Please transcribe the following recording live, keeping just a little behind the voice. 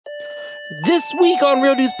This week on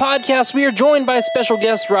Real Dudes Podcast, we are joined by special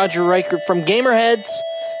guest Roger Reichert from Gamerheads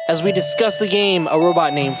as we discuss the game A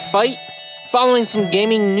Robot Named Fight, following some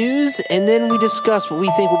gaming news, and then we discuss what we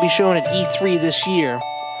think will be shown at E3 this year.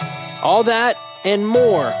 All that and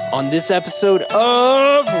more on this episode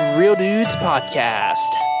of Real Dudes Podcast.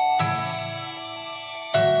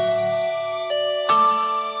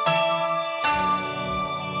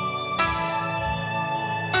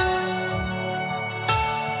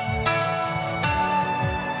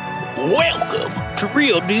 Welcome to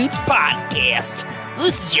Real Dudes Podcast.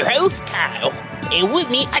 This is your host, Kyle. And with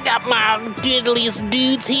me, I got my deadliest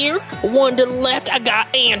dudes here. One to the left, I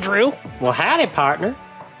got Andrew. Well, howdy, partner.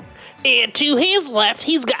 And to his left,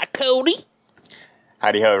 he's got Cody.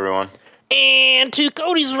 Howdy ho, everyone. And to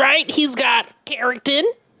Cody's right, he's got Carrington.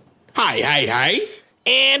 Hi.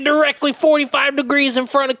 And directly 45 degrees in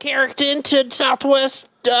front of Carrington to the southwest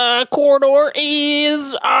corridor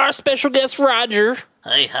is our special guest, Roger.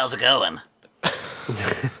 Hey, how's it going?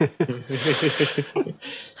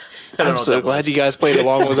 I'm so glad you guys played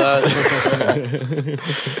along with us.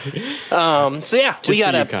 So yeah, we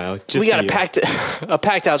got a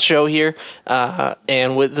packed out show here,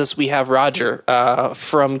 and with this we have Roger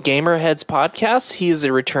from Gamerheads Podcast. He is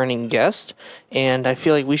a returning guest, and I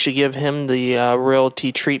feel like we should give him the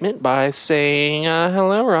royalty treatment by saying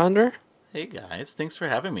hello, Roger. Hey guys, thanks for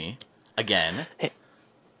having me again.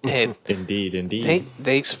 Hey, Indeed.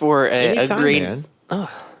 thanks for a great. Man. Oh,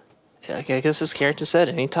 I guess this character said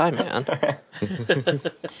anytime, man.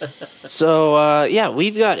 So yeah,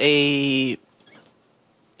 we've got a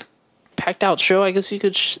packed out show. I guess you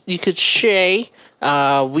could say.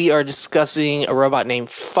 We are discussing A Robot Named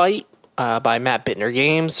Fight by Matt Bitner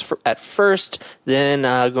Games at first. Then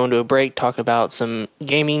going to a break, talk about some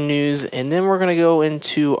gaming news, and then we're going to go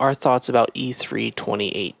into our thoughts about E3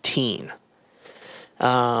 2018.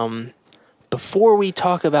 Before we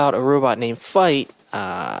talk about A Robot Named Fight,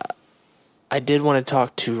 I did want to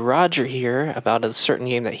talk to Roger here about a certain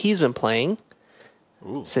game that he's been playing.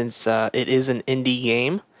 Ooh. Since it is an indie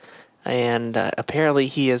game, and apparently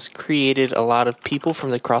he has created a lot of people from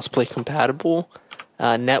the crossplay compatible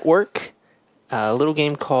network. A little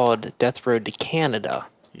game called Death Road to Canada.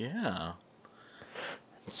 Yeah.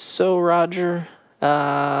 So Roger,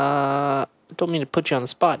 don't mean to put you on the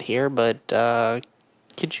spot here, but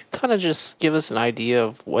could you kind of just give us an idea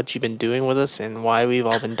of what you've been doing with us and why we've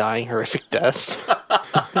all been dying horrific deaths?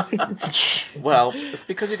 Well, it's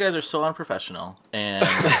because you guys are so unprofessional. And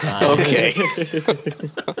okay.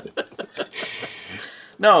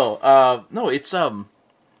 No, it's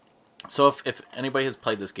So if anybody has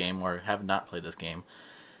played this game or have not played this game,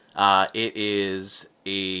 it is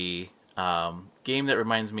a game that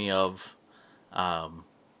reminds me of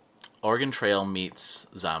Oregon Trail meets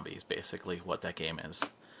zombies, basically what that game is,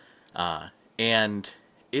 and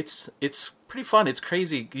it's pretty fun. It's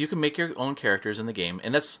crazy. You can make your own characters in the game,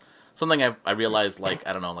 and that's something I realized. Like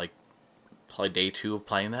I don't know, like probably day 2 of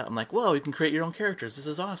playing that. I'm like, whoa, you can create your own characters. This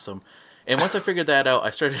is awesome. And once I figured that out, I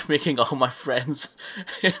started making all my friends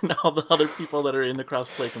and all the other people that are in the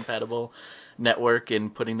crossplay compatible network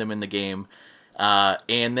and putting them in the game,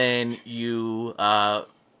 and then you.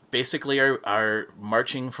 Basically are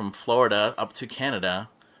marching from Florida up to Canada,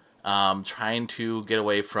 trying to get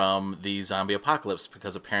away from the zombie apocalypse,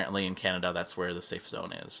 because apparently in Canada that's where the safe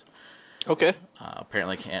zone is. Okay.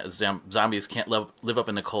 Apparently zombies can't live up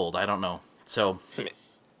in the cold. I don't know. So,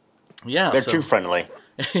 yeah. They're too friendly.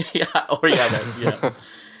 Yeah.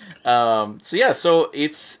 So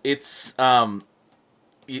it's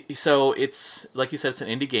like you said, it's an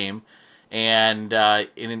indie game. And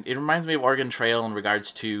it reminds me of Oregon Trail in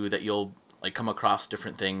regards to that you'll like come across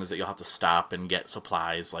different things that you'll have to stop and get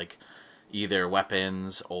supplies, like either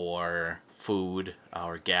weapons or food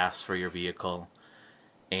or gas for your vehicle,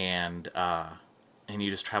 and you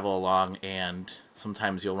just travel along, and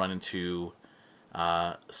sometimes you'll run into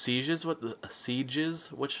sieges. What do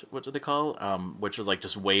they call? Which is like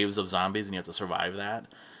just waves of zombies, and you have to survive that.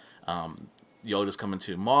 You'll just come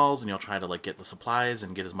into malls and you'll try to like get the supplies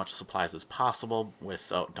and get as much supplies as possible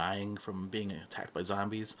without dying from being attacked by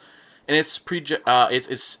zombies. And it's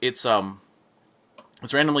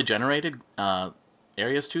randomly generated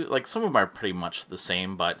areas too. Like some of them are pretty much the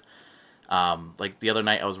same, but like the other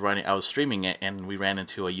night I was streaming it, and we ran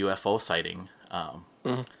into a UFO sighting,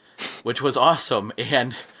 which was awesome.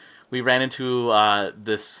 And we ran into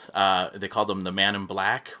this they called them the Man in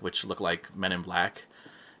Black, which looked like Men in Black.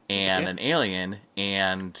 And an alien,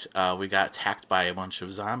 and we got attacked by a bunch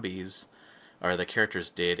of zombies, or the characters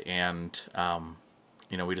did, and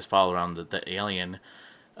we just followed around the alien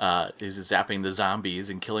is zapping the zombies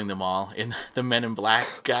and killing them all, and the Men in Black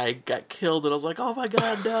guy got killed, and I was like, oh my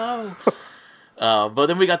god, no. But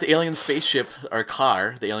then we got the alien spaceship, or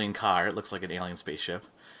car, the alien car. It looks like an alien spaceship.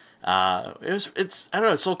 It's I don't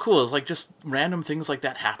know, it's so cool. It's like just random things like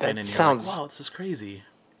that happen, and you're like, wow, this is crazy.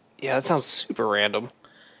 Yeah, that sounds super random.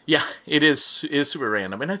 Yeah, it is super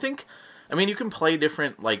random. And I think, I mean, you can play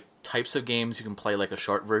different, like, types of games. You can play, like, a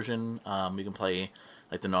short version. You can play,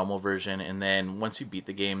 like, the normal version. And then once you beat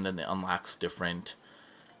the game, then it unlocks different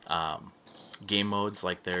game modes.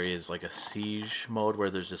 Like, there is, like, a siege mode where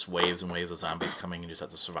there's just waves and waves of zombies coming, and you just have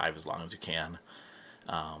to survive as long as you can.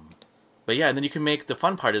 But, yeah, and then you can make, the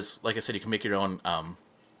fun part is, like I said, you can make your own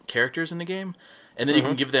characters in the game. And then you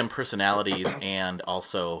can give them personalities and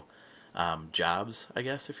also jobs, I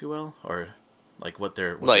guess, if you will, or like what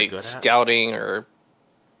they're like good at. Scouting or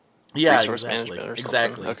resource management or something.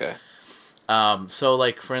 Exactly. Okay. So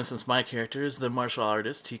like for instance, my character is the martial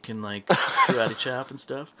artist. He can like karate chop and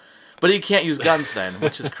stuff, but he can't use guns then,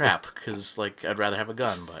 which is crap because like I'd rather have a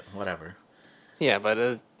gun, but whatever. Yeah, but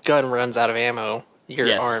a gun runs out of ammo.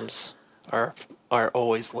 Your arms are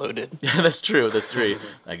always loaded. Yeah, that's true. That's true.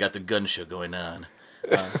 I got the gun show going on.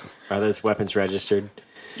 Are those weapons registered?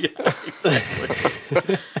 Yeah,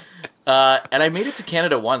 exactly. And I made it to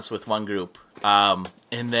Canada once with one group, and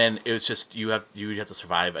then it was just you have to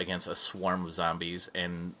survive against a swarm of zombies,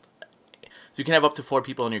 and so you can have up to 4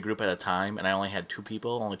 people in your group at a time. And I only had 2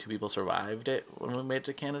 people. Only 2 people survived it when we made it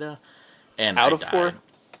to Canada, and out I of died. 4.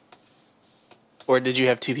 Or did you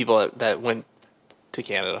have 2 people that went to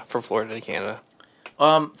Canada, from Florida to Canada?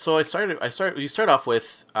 So you start off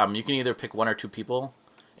with you can either pick 1 or 2 people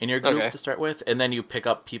in your group to start with, and then you pick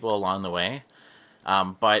up people along the way.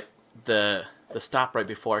 But the stop right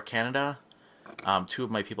before Canada, 2 of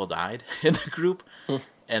my people died in the group,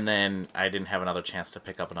 and then I didn't have another chance to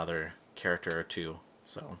pick up another character or 2.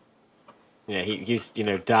 So yeah, he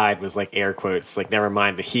died was like air quotes, like never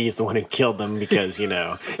mind that he's the one who killed them because he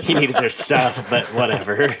needed their stuff, but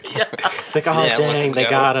whatever. Yeah. It's like, oh dang, they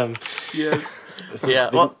got him. Yes. Yeah.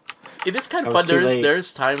 Well, it is kind of fun.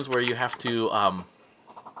 There's times where you have to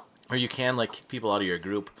or you can like kick people out of your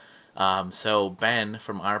group. So Ben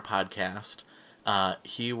from our podcast,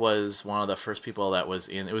 he was one of the first people that was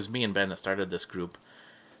in. It was me and Ben that started this group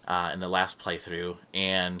in the last playthrough,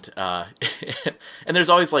 and and there's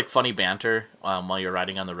always like funny banter while you're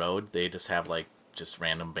riding on the road. They just have like just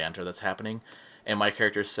random banter that's happening, and my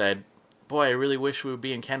character said, "Boy, I really wish we would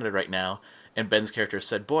be in Canada right now." And Ben's character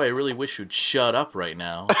said, "Boy, I really wish you'd shut up right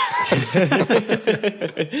now." So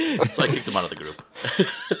I kicked him out of the group.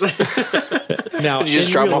 Now, did you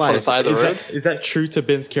just drop him off on the side of the road? Is that true to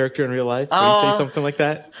Ben's character in real life? Would he say something like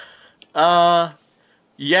that?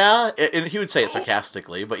 Yeah, and he would say it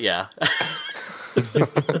sarcastically, but yeah.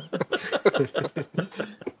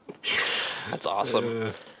 That's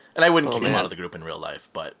awesome. And I wouldn't kick him out of the group in real life,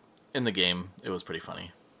 but in the game, it was pretty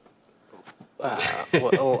funny.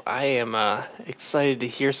 Well, I am excited to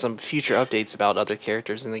hear some future updates about other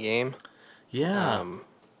characters in the game. Yeah,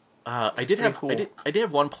 I did have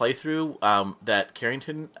one playthrough that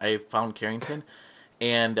I found Carrington,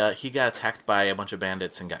 and he got attacked by a bunch of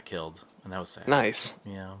bandits and got killed, and that was sad. Nice.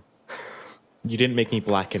 Yeah. You didn't make me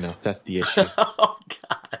black enough. That's the issue. Oh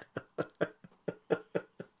God.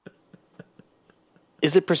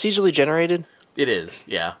 Is it procedurally generated? It is.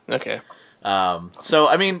 Yeah. Okay. So,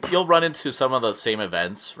 I mean, you'll run into some of the same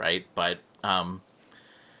events, right? But,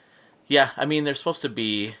 yeah, I mean, they're supposed to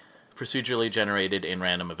be procedurally generated in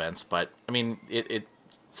random events, but, I mean,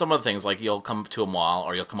 some of the things, like, you'll come to a mall,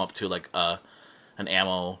 or you'll come up to, like, an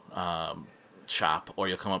ammo shop, or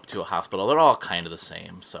you'll come up to a hospital. They're all kind of the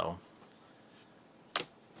same, so.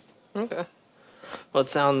 Okay. Well, it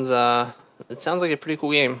sounds like a pretty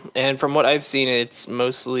cool game. And from what I've seen, it's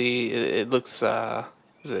mostly, it looks,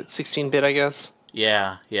 is it 16-bit, I guess?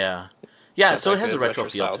 Yeah. So it has a retro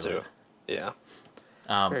feel to it. Yeah.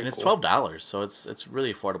 And it's $12, so it's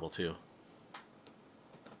really affordable too.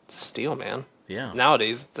 It's a steal, man. Yeah.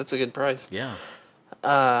 Nowadays, that's a good price. Yeah.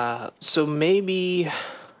 So maybe.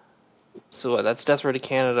 So what, that's Death Road to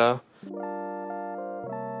Canada.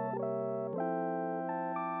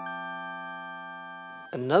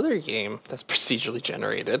 Another game that's procedurally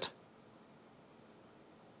generated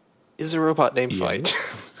is a robot named Fight.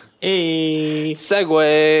 Hey,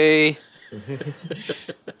 segue.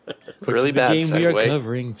 Really bad game segue. We are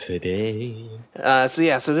covering today.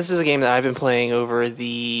 So this is a game that I've been playing over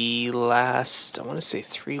the last, I want to say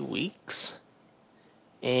 3 weeks,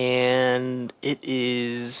 and it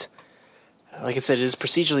is, like I said, it is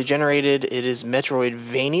procedurally generated. It is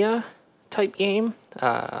metroidvania type game.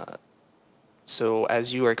 So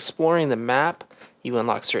as you are exploring the map, You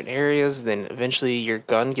unlock certain areas, then eventually your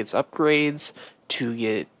gun gets upgrades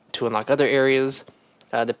to unlock other areas.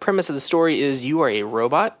 The premise of the story is you are a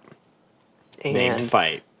robot. And named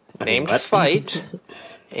Fight. Named Fight.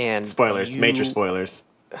 And spoilers, major spoilers.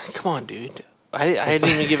 Come on, dude. I didn't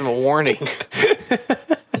even give him a warning.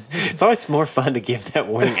 It's always more fun to give that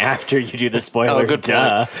warning after you do the spoiler. Oh, good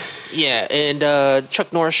duh. Point. Yeah, and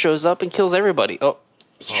Chuck Norris shows up and kills everybody. Oh,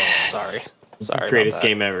 yes. Sorry. Greatest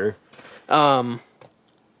game ever.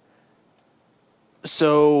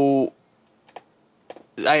 So,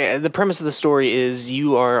 the premise of the story is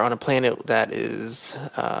you are on a planet that is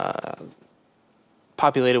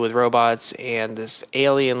populated with robots, and this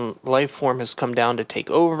alien life form has come down to take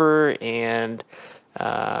over, and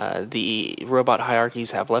the robot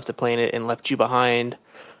hierarchies have left the planet and left you behind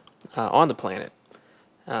on the planet.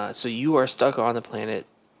 So you are stuck on the planet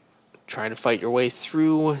trying to fight your way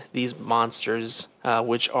through these monsters,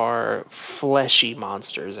 which are fleshy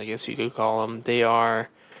monsters, I guess you could call them. They are...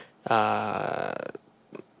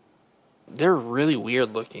 they're really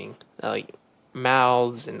weird looking. Like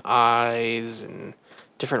mouths and eyes and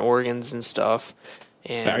different organs and stuff.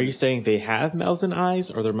 And are you saying they have mouths and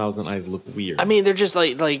eyes, or their mouths and eyes look weird? I mean, they're just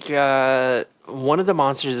like one of the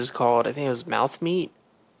monsters is called, I think it was Mouth Meat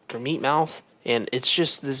or Meat Mouth, and it's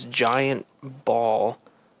just this giant ball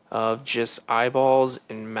of just eyeballs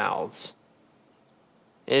and mouths.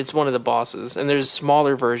 It's one of the bosses, and there's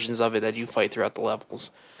smaller versions of it that you fight throughout the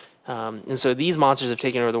levels. And so these monsters have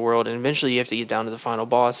taken over the world, and eventually you have to get down to the final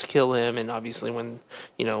boss, kill him, and obviously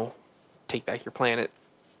take back your planet.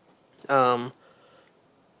 I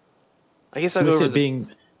guess I'll go over With it being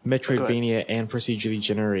Metroidvania and procedurally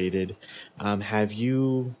generated, have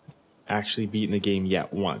you actually beaten the game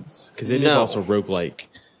yet once? Because it is also roguelike.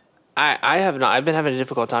 I have not. I've been having a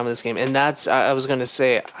difficult time with this game, and that's I was going to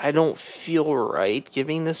say I don't feel right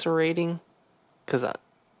giving this a rating because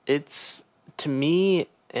it's, to me,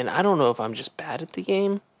 and I don't know if I'm just bad at the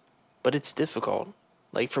game, but it's difficult.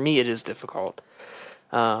 Like, for me, it is difficult.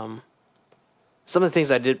 Some of the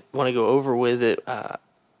things I did want to go over with it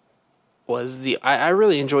was I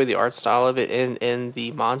really enjoy the art style of it, and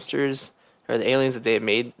the monsters or the aliens that they had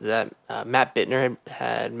made, that Matt Bitner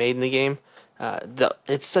had made in the game.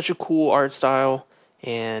 It's such a cool art style,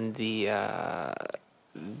 and the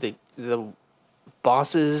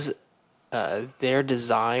bosses, their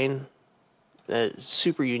design,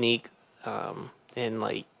 super unique, and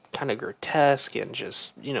like kind of grotesque and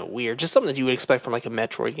just weird, just something that you would expect from like a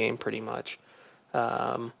Metroid game, pretty much.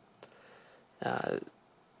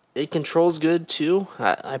 It controls good too.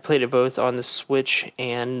 I played it both on the Switch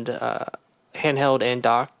and handheld and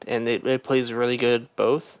docked, and it plays really good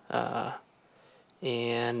both.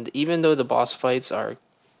 And even though the boss fights are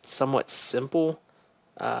somewhat simple,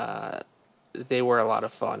 they were a lot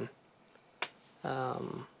of fun.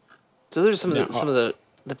 So there's some of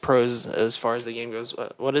the pros as far as the game goes.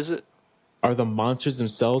 What is it? Are the monsters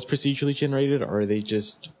themselves procedurally generated, or are they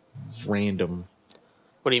just random?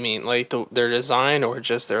 What do you mean? Like their design or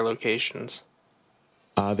just their locations?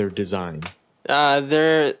 Their design.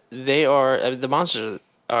 The monsters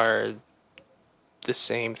are the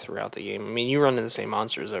same throughout the game. I mean, you run into the same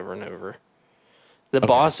monsters over and over. The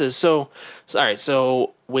bosses. So all right.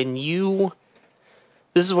 So this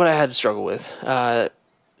is what I had to struggle with.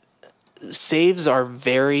 Saves are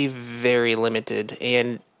very, very limited,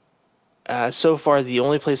 and so far the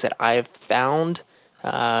only place that I've found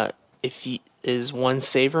is one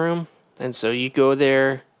save room, and so you go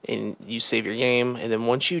there and you save your game, and then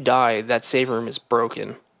once you die, that save room is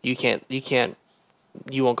broken. You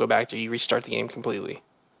won't go back there. You restart the game completely.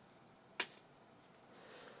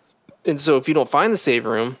 And so if you don't find the save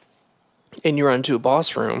room and you run into a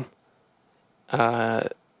boss room, and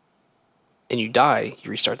you die,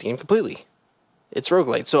 you restart the game completely. It's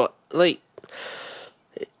roguelite. So, like,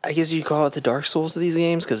 I guess you call it the Dark Souls of these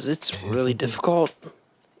games because it's really difficult.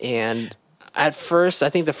 And at first, I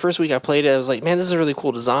think the first week I played it, I was like, man, this is a really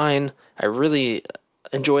cool design. I really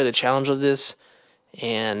enjoy the challenge of this.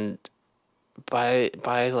 And by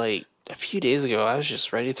like a few days ago, I was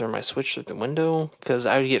just ready to throw my Switch through the window because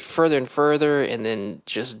I would get further and further and then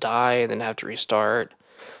just die and then have to restart.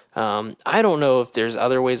 I don't know if there's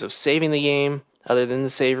other ways of saving the game other than the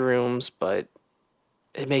save rooms, but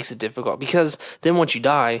it makes it difficult because then once you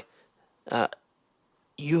die,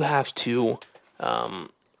 you have to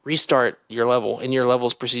restart your level, and your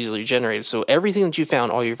level's procedurally generated. So everything that you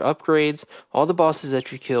found, all your upgrades, all the bosses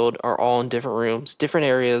that you killed are all in different rooms, different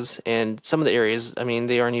areas, and some of the areas, I mean,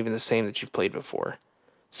 they aren't even the same that you've played before.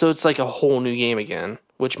 So it's like a whole new game again,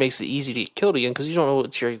 which makes it easy to get killed again because you don't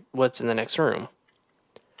know what's in the next room.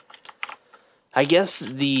 I guess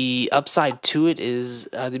the upside to it is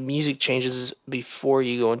the music changes before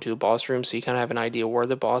you go into a boss room, so you kind of have an idea where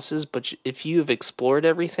the boss is. But if you have explored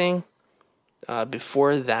everything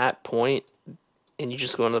before that point, and you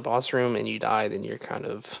just go into the boss room and you die, then you're kind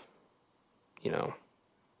of,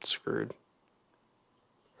 screwed.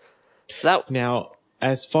 So that now,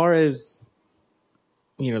 as far as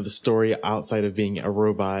the story outside of being a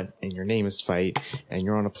robot and your name is Fight and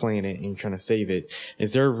you're on a planet and you're trying to save it,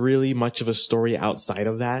 is there really much of a story outside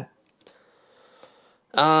of that?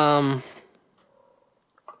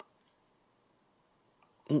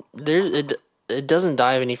 It doesn't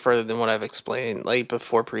dive any further than what I've explained like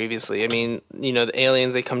before previously. I mean, the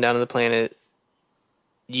aliens, they come down to the planet.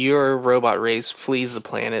 Your robot race flees the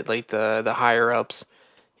planet, like the higher ups,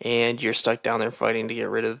 and you're stuck down there fighting to get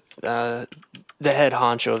rid of the head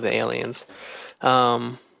honcho of the aliens.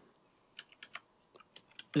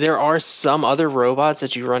 There are some other robots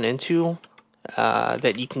that you run into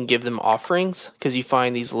that you can give them offerings, because you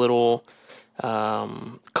find these little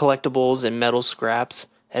collectibles and metal scraps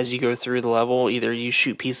as you go through the level. Either you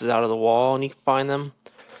shoot pieces out of the wall and you can find them,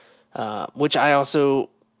 which I also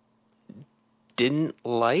didn't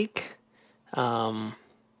like,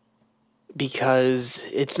 because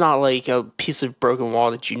it's not like a piece of broken wall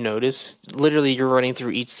that you notice. Literally, you're running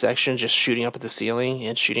through each section, just shooting up at the ceiling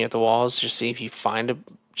and shooting at the walls, just see if you find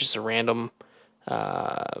just a random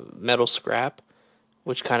metal scrap,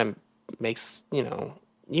 which kind of makes, you don't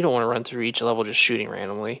want to run through each level just shooting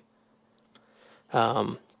randomly.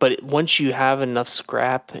 But once you have enough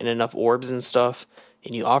scrap and enough orbs and stuff,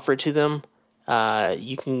 and you offer it to them,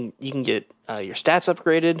 you can get your stats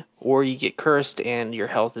upgraded, or you get cursed and your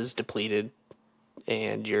health is depleted,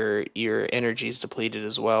 and your energy is depleted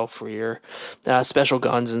as well for your special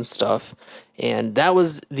guns and stuff. And that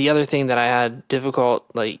was the other thing that I had a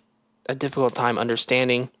difficult time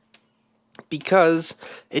understanding, because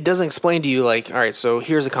it doesn't explain to you all right, so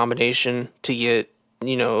here's a combination to get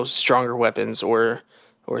stronger weapons or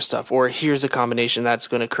stuff, or here's a combination that's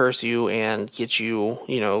going to curse you and get you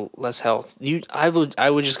less health. I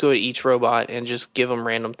would just go to each robot and just give them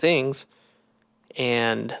random things,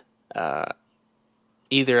 and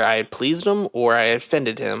either I had pleased him or I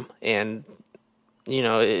offended him, and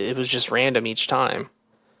it was just random each time.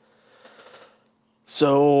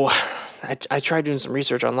 So I tried doing some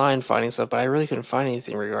research online, finding stuff, but I really couldn't find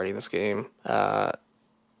anything regarding this game.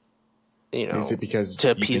 Is it because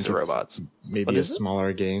to appease the robots? Maybe a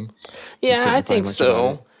smaller game? Yeah, I think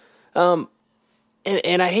so.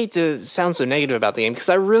 And I hate to sound so negative about the game, because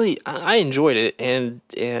I enjoyed it,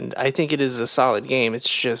 and I think it is a solid game.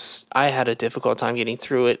 It's just I had a difficult time getting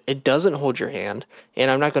through it. It doesn't hold your hand, and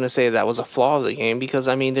I'm not going to say that was a flaw of the game, because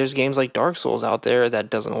I mean there's games like Dark Souls out there that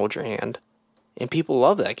doesn't hold your hand, and people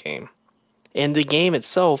love that game. And the game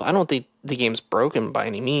itself, I don't think the game's broken by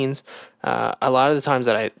any means. A lot of the times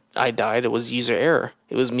that I died, it was user error.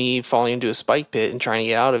 It was me falling into a spike pit and trying to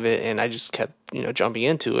get out of it, and I just kept, jumping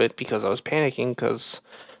into it because I was panicking, because,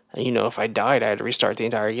 if I died, I had to restart the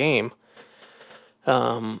entire game.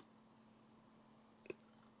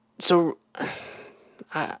 So,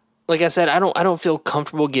 like I said, I don't feel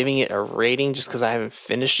comfortable giving it a rating just because I haven't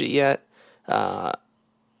finished it yet.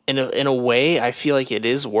 In a way, I feel like it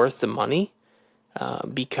is worth the money.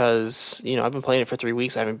 Because I've been playing it for 3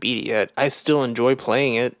 weeks. I haven't beat it yet. I still enjoy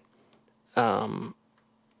playing it, but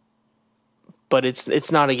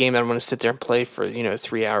it's not a game that I'm going to sit there and play for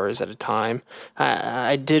 3 hours at a time.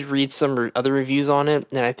 I did read some other reviews on it,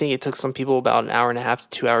 and I think it took some people about an hour and a half to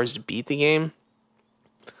 2 hours to beat the game,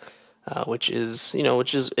 which is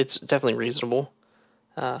it's definitely reasonable.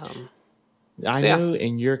 I know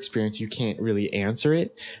in your experience you can't really answer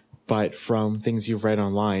it. But from things you've read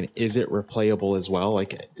online, is it replayable as well?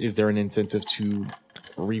 Like, is there an incentive to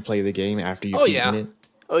replay the game after you've beaten it?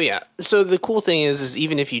 Oh, yeah. So the cool thing is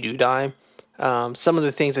even if you do die, some of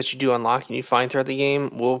the things that you do unlock and you find throughout the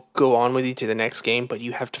game will go on with you to the next game, but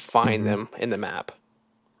you have to find them in the map.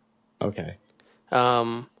 Okay.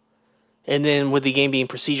 And then with the game being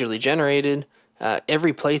procedurally generated,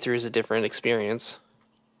 every playthrough is a different experience.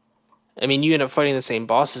 I mean, you end up fighting the same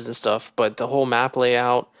bosses and stuff, but the whole map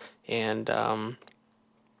layout and the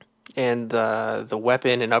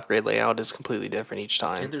weapon and upgrade layout is completely different each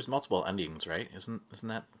time. And there's multiple endings, right? Isn't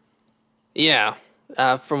that? Yeah,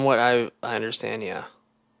 from what I understand, yeah.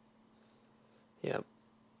 Yep.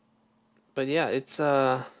 But yeah, it's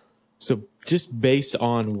So just based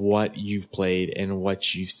on what you've played and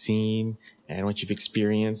what you've seen and what you've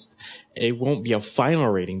experienced, it won't be a final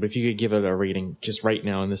rating, but if you could give it a rating just right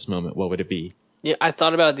now in this moment, what would it be? Yeah, I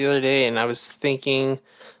thought about it the other day, and I was thinking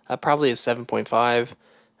probably a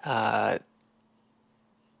 7.5,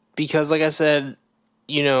 because like I said,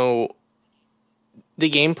 you know,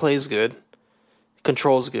 the gameplay is good,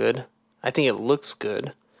 control's good. I think it looks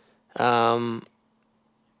good. And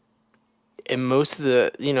most of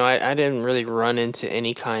the, you know, I didn't really run into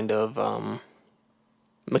any kind of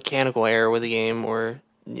mechanical error with the game or,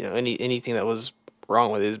 you know, anything that was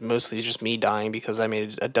wrong with it. It's mostly just me dying because I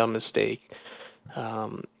made a dumb mistake.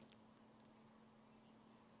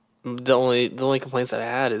 The only complaints that I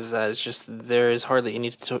had is that it's just there is hardly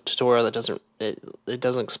any tutorial that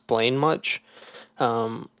doesn't explain much,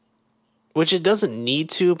 which it doesn't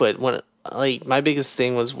need to. But when like my biggest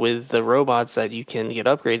thing was with the robots that you can get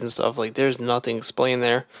upgrades and stuff. Like there's nothing explained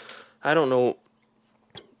there. I don't know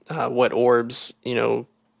what orbs, you know,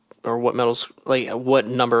 or what metals, like what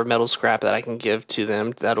number of metal scrap that I can give to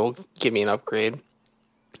them that'll give me an upgrade.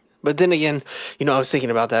 But then again, you know, I was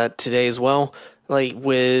thinking about that today as well. Like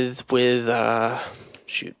with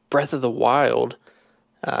Breath of the Wild,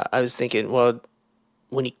 I was thinking, well,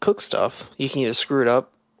 when you cook stuff, you can either screw it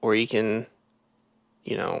up or you can,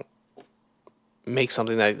 you know, make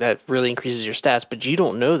something that really increases your stats, but you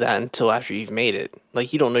don't know that until after you've made it.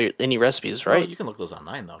 Like, you don't know any recipes, right? Well, you can look those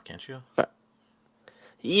online, though, can't you?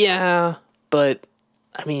 Yeah, but,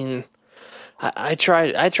 I mean, I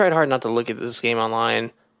tried hard not to look at this game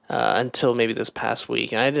online until maybe this past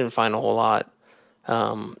week, and I didn't find a whole lot.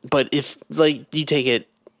 But if, like, you take it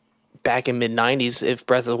back in mid-90s, if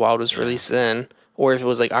Breath of the Wild was released then, or if it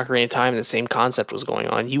was like Ocarina of Time and the same concept was going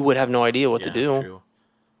on, you would have no idea what to do. True.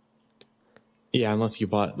 Yeah, unless you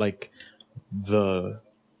bought, like, the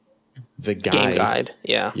guide. Game guide,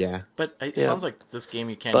 yeah. Yeah. But it sounds like this game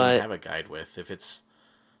you can't even have a guide with. If it's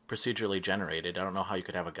procedurally generated, I don't know how you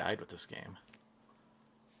could have a guide with this game.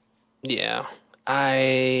 Yeah.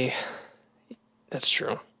 That's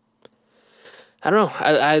true. I don't know.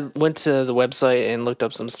 I went to the website and looked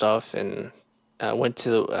up some stuff and went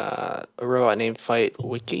to a Robot Named Fight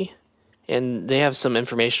wiki. And they have some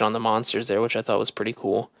information on the monsters there, which I thought was pretty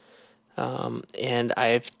cool. And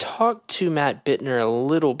I've talked to Matt Bitner a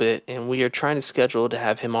little bit, and we are trying to schedule to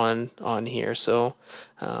have him on here. So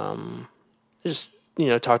just, you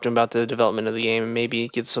know, talk to him about the development of the game and maybe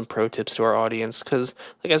give some pro tips to our audience. Because,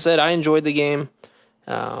 like I said, I enjoyed the game.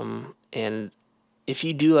 And if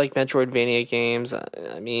you do like Metroidvania games,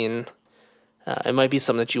 I mean, it might be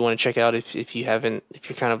something that you want to check out if you haven't, if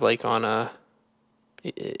you're kind of like on a,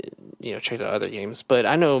 you know, check out other games. But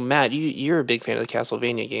I know, Matt, you're a big fan of the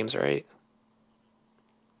Castlevania games, right?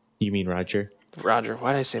 You mean Roger? Roger.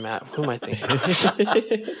 Why did I say Matt? Who am I thinking?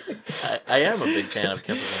 I am a big fan of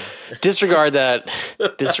Castlevania. Disregard that.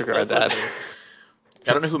 Disregard that. Okay.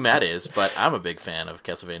 I don't know who Matt is, but I'm a big fan of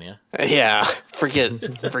Castlevania. Yeah.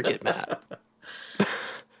 Forget Matt.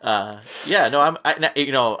 Yeah, no,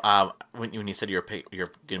 when you said you're going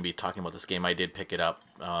to be talking about this game, I did pick it up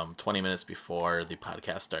 20 minutes before the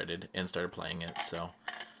podcast started and started playing it. So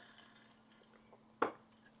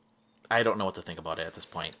I don't know what to think about it at this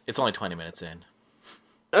point. It's only 20 minutes in.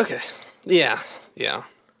 Okay. Yeah.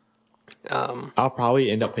 I'll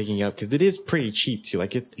probably end up picking it up because it is pretty cheap too.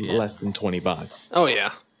 Like it's less than $20. Oh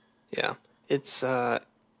yeah. It's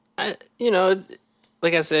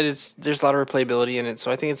like I said, there's a lot of replayability in it,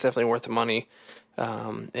 so I think it's definitely worth the money.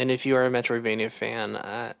 And if you are a Metroidvania fan,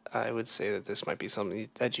 I would say that this might be something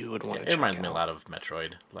that you would want to check out. It reminds me a lot of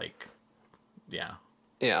Metroid. Like, yeah.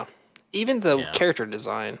 Yeah. Even the character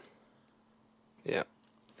design. Yeah.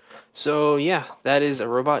 So, yeah, that is A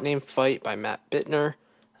Robot Named Fight by Matt Bitner.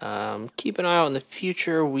 Keep an eye out in the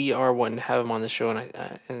future. We are wanting to have him on the show,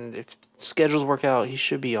 and if schedules work out, he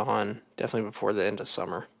should be on definitely before the end of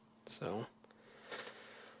summer. So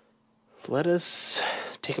let us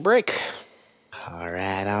take a break. All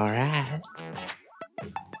right.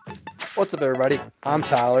 What's up, everybody? I'm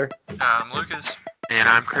Tyler. I'm Lucas. And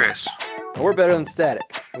I'm Chris. And we're better than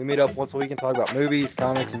Static. We meet up once a week and talk about movies,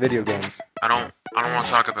 comics, and video games. I don't want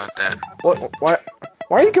to talk about that. What? Why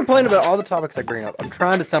are you complaining about all the topics I bring up? I'm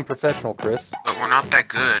trying to sound professional, Chris. But we're not that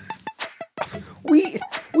good.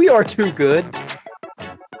 We are too good.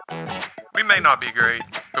 We may not be great,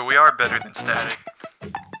 but we are better than Static.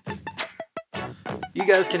 You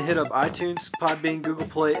guys can hit up iTunes, Podbean, Google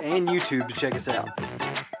Play, and YouTube to check us out.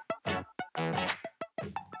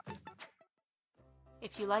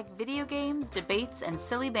 If you like video games, debates, and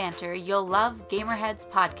silly banter, you'll love Gamerheads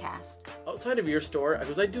Podcast. Outside of your store,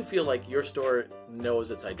 because I do feel like your store knows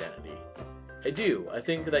its identity. I do. I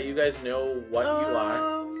think that you guys know what you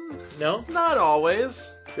are. No? Not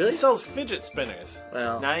always. Really? It sells fidget spinners.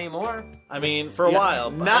 Well, Not anymore. I mean, for a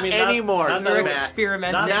while. But, not I mean, anymore. Not We're that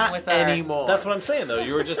experimenting not with anymore. That's what I'm saying, though.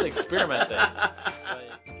 You were just experimenting.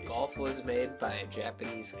 Golf was made by a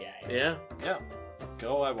Japanese guy. Yeah. Yeah.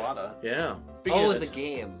 Go Iwata. Yeah. The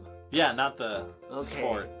game. Yeah, not the Okay.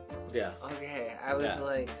 sport. Yeah. Okay, I was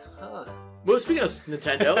like, huh. Well, speaking of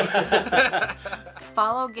Nintendo.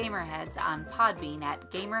 Follow Gamerheads on Podbean at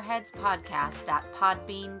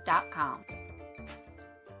gamerheadspodcast.podbean.com.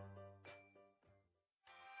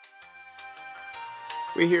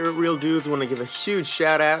 We here at Real Dudes want to give a huge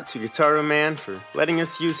shout out to Guitar Man for letting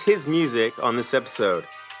us use his music on this episode.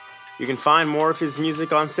 You can find more of his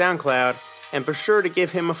music on SoundCloud, and be sure to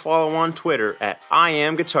give him a follow on Twitter at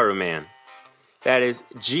IamGuitarman. That is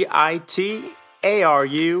GITARUMAN.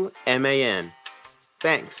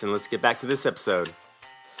 Thanks, and let's get back to this episode.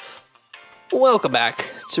 Welcome back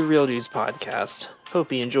to Real Dudes Podcast.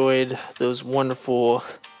 Hope you enjoyed those wonderful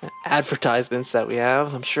advertisements that we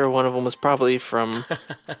have. I'm sure one of them was probably from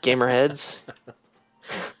Gamerheads.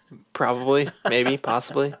 Probably, maybe,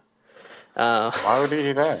 possibly. Why would he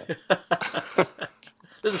do that?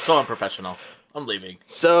 This is so unprofessional. I'm leaving.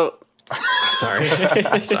 So, sorry.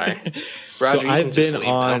 Roger, So I've been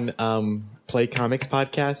on Play Comics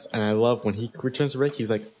podcast, and I love when he returns to Rick.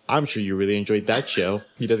 He's like, "I'm sure you really enjoyed that show."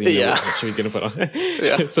 He doesn't even know what show he's going to put on.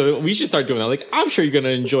 Yeah. So we should start doing that. Like, I'm sure you're going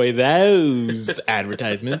to enjoy those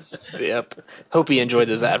advertisements. Yep. Hope you enjoyed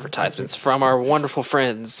those advertisements from our wonderful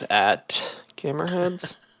friends at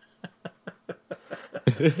Gamerheads.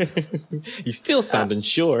 You still sound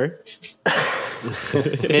unsure.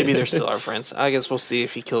 Maybe they're still our friends. I guess we'll see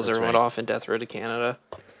if he kills everyone right. off in Death Road to Canada.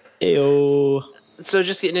 Ayo. So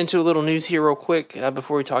just getting into a little news here real quick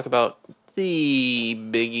before we talk about the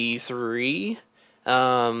big E3.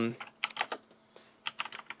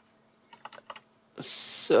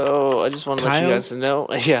 So I just want to let you guys know.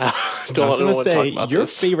 Yeah, I was going to say, your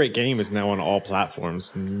this. favorite game is now on all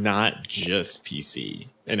platforms, not just PC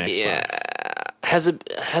and Xbox. Yeah. Has it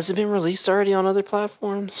been released already on other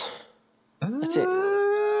platforms? I know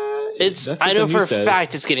for a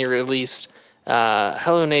fact it's getting released.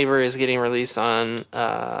 Hello Neighbor is getting released on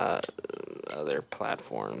other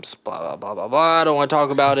platforms. Blah blah blah blah blah. I don't want to talk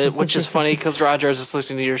about it, which is funny because Roger was just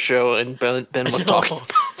listening to your show and Ben was talking.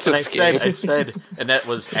 And I said, and that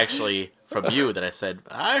was actually from you that I said,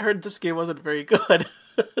 I heard this game wasn't very good.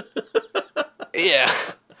 Yeah,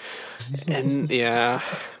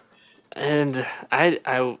 and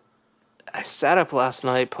I sat up last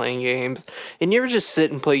night playing games, and you ever just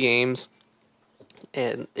sit and play games,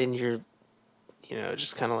 and you're,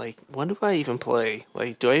 just kind of like, when do I even play?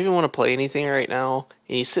 Like, do I even want to play anything right now?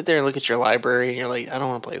 And you sit there and look at your library, and you're like, I don't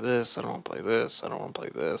want to play this, I don't want to play this, I don't want to play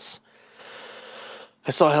this.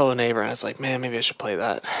 I saw Hello Neighbor, and I was like, man, maybe I should play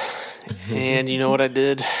that. And you know what I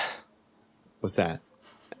did? What's that?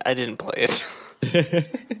 I didn't play it. I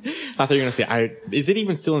thought you were going to say, is it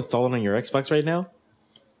even still installed on your Xbox right now?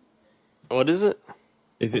 What is it?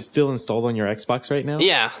 Is it still installed on your Xbox right now?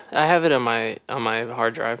 Yeah, I have it on my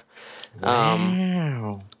hard drive.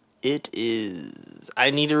 Wow. It is. I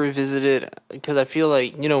need to revisit it because I feel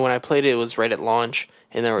like, when I played it, it was right at launch,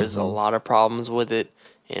 and there was a lot of problems with it.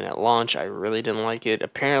 And at launch, I really didn't like it.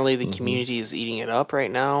 Apparently, the community is eating it up right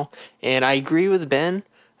now. And I agree with Ben.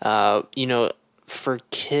 For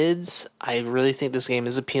kids, I really think this game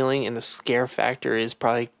is appealing, and the scare factor is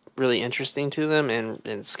probably really interesting to them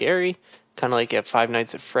and scary, kind of like at Five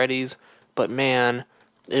Nights at Freddy's. But man,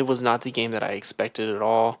 it was not the game that I expected at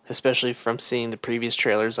all, especially from seeing the previous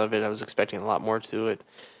trailers of it. I was expecting a lot more to it.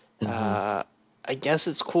 I guess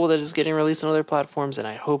it's cool that it's getting released on other platforms, and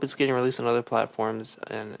I hope it's getting released on other platforms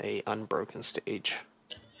in a unbroken stage.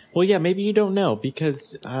 Well, yeah, maybe you don't know,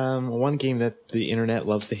 because one game that the internet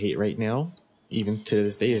loves to hate right now, even to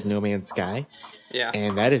this day, is No Man's Sky. Yeah.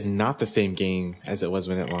 And that is not the same game as it was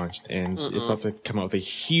when it launched, and it's about to come out with a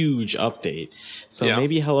huge update. So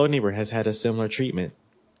maybe Hello Neighbor has had a similar treatment.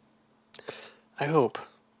 I hope.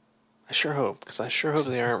 I sure hope, because I sure hope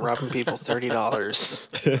they aren't robbing people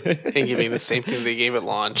 $30 and giving the same thing they gave at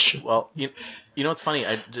launch. Well, you know what's funny?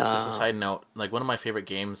 Just a side note, like one of my favorite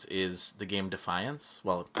games is the game Defiance.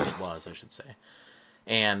 Well, it was, I should say.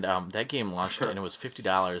 And that game launched and it was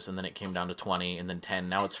 $50, and then it came down to $20, and then $10.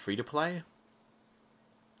 Now it's free to play.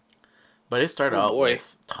 But it started out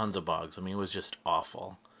with tons of bugs. I mean, it was just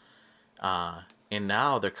awful. And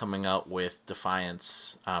now they're coming out with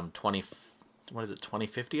Defiance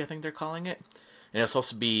 2050, I think they're calling it. And it's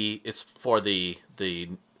supposed to be, it's for the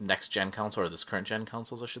next gen console, or this current gen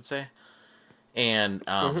consoles, I should say. And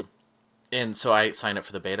and so I signed up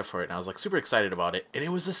for the beta for it, and I was like super excited about it. And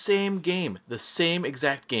it was the same game, the same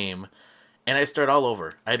exact game. And I started all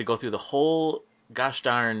over. I had to go through the whole gosh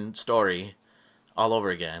darn story all over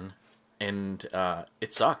again. And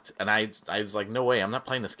it sucked. And I was like, no way, I'm not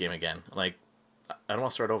playing this game again. Like, I don't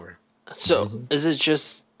want to start over. So, is it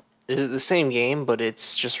just is it the same game, but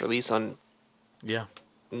it's just released on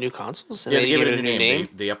new consoles? And Yeah, they gave it a new name.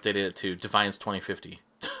 They updated it to Defiance 2050.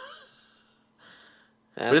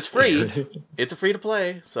 But it's free. It's a free to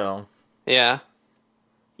play, so yeah,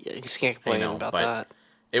 you just can't complain about that.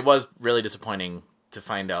 It was really disappointing to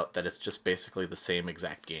find out that it's just basically the same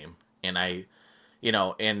exact game. And I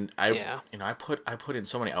put in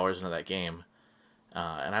so many hours into that game,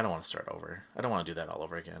 and I don't want to start over. I don't want to do that all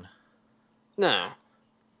over again. No.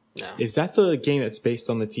 Is that the game that's based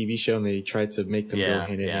on the TV show and they tried to make them go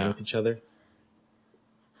hand in hand with each other?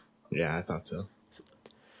 Yeah, I thought so.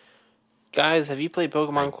 Guys, have you played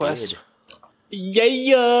Pokemon Quest?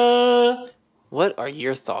 Yeah. What are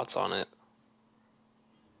your thoughts on it?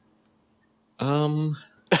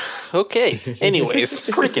 Okay. Anyways,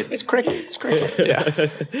 crickets. Yeah.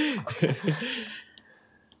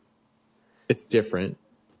 It's different.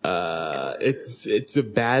 It's a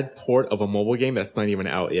bad port of a mobile game that's not even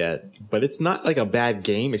out yet, but it's not like a bad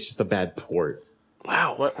game. It's just a bad port.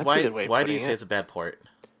 Wow. That's a good way of why do putting you say it. it's a bad port?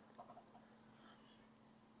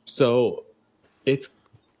 So it's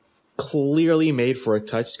clearly made for a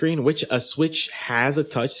touchscreen, which a Switch has a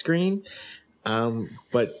touchscreen.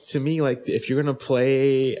 But to me, like if you're gonna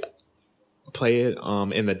play it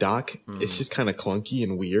in the dock, it's just kind of clunky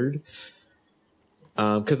and weird.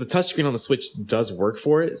 Because the touchscreen on the Switch does work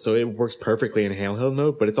for it, so it works perfectly in handheld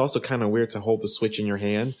mode. But it's also kind of weird to hold the Switch in your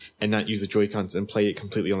hand and not use the Joy-Cons and play it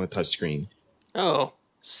completely on the touchscreen. Oh,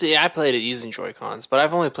 see, I played it using Joy-Cons, but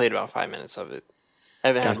I've only played about 5 minutes of it. I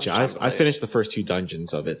haven't had much time to play I it. finished the first 2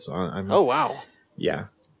 dungeons of it, so I'm. Oh wow. Yeah,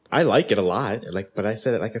 I like it a lot. But I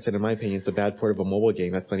said, in my opinion, it's a bad port of a mobile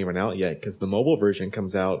game that's not even out yet because the mobile version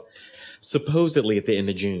comes out supposedly at the end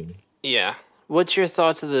of June. Yeah. What's your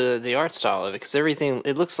thoughts of the art style of it? Because everything,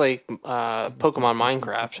 it looks like Pokemon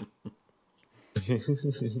Minecraft.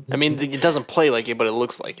 I mean, it doesn't play like it, but it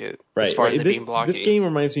looks like it. Right. As far as it being blocky. This game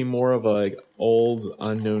reminds me more of a old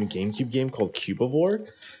unknown GameCube game called Cubivore,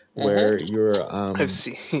 where you're. I've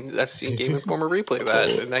seen Game Informer replay that,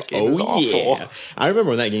 and that game is awful. Yeah. I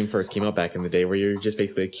remember when that game first came out back in the day, where you're just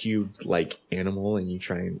basically a cube-like animal and you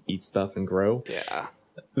try and eat stuff and grow. Yeah.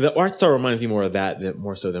 The art style reminds me more of that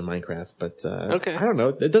more so than Minecraft, but okay. I don't know.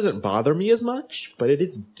 It doesn't bother me as much, but it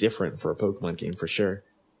is different for a Pokemon game for sure.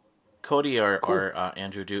 Cody or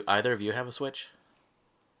Andrew, do either of you have a Switch?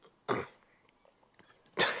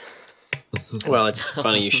 Well, it's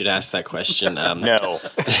funny you should ask that question. No.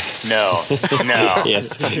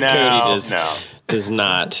 Yes, Cody does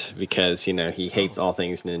not, because he hates all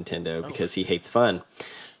things Nintendo because he hates fun.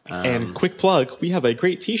 And quick plug, we have a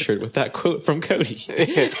great T-shirt with that quote from Cody.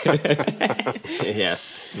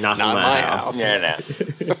 Yes, not in my house. Yeah,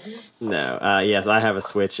 No, yes, I have a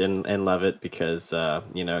Switch and love it because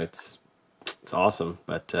it's awesome.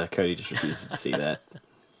 But Cody just refuses to see that.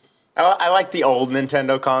 I like the old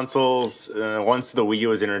Nintendo consoles. Once the Wii U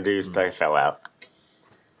was introduced, I fell out.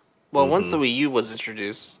 Well, once the Wii U was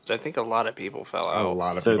introduced, I think a lot of people fell out. A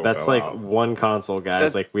lot of So people that's fell like out. one console,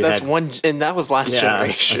 guys. And that was last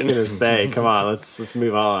generation. I was gonna say, come on, let's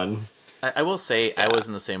move on. I will say I was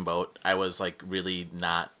in the same boat. I was like really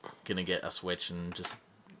not gonna get a Switch, and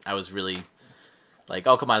I was really like,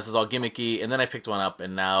 oh come on, this is all gimmicky. And then I picked one up,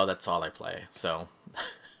 and now that's all I play. So.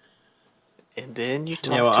 And then you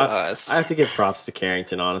talk to us. I have to give props to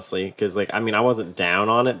Carrington, honestly, because I wasn't down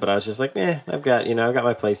on it, but I was just like, I've got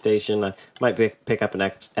my PlayStation. I might pick up an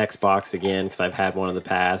Xbox again because I've had one in the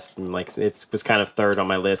past, and it was kind of third on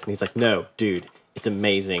my list. And he's like, no, dude, it's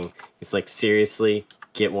amazing. He's like, seriously,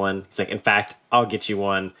 get one. He's like, in fact, I'll get you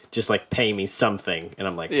one. Just pay me something. And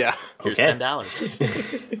I'm like, yeah, here's okay.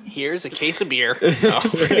 $10. Here's a case of beer.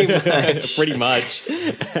 Pretty much. Pretty much.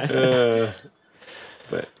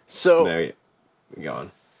 But so. No, go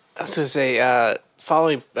on. I was going to say,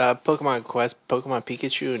 following Pokemon Quest, Pokemon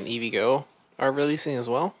Pikachu and Eevee Go are releasing as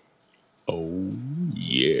well. Oh,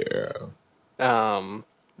 yeah.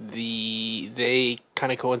 They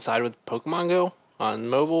kind of coincide with Pokemon Go on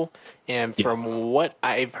mobile, and from what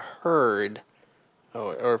I've heard,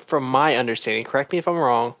 or from my understanding, correct me if I'm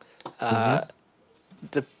wrong, the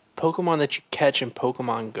Pokemon that you catch in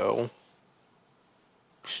Pokemon Go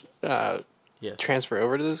transfer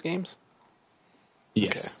over to those games?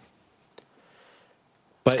 Yes. Okay.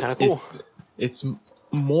 But kind of cool. It's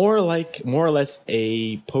more or less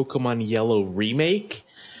a Pokemon Yellow remake,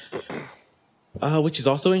 which is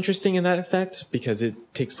also interesting in that effect because it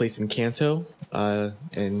takes place in Kanto,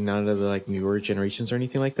 and none of the newer generations or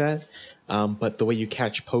anything like that. But the way you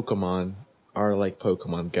catch Pokemon are like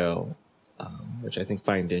Pokemon Go, which I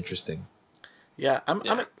find interesting. Yeah,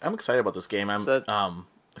 I'm excited about this game.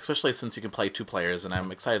 Especially since you can play 2 players, and I'm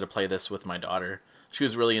excited to play this with my daughter. she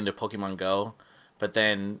was really into Pokemon Go. But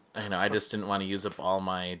then, I just didn't want to use up all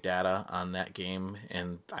my data on that game,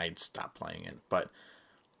 and I stopped playing it. But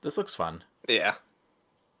this looks fun. Yeah.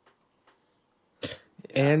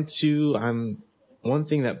 And one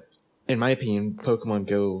thing that, in my opinion, Pokemon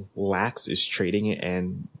Go lacks is trading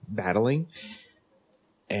and battling.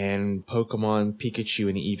 And Pokemon Pikachu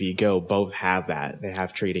and Eevee Go both have that. They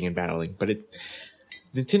have trading and battling. But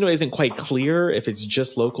Nintendo isn't quite clear if it's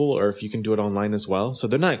just local or if you can do it online as well. So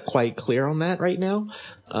they're not quite clear on that right now.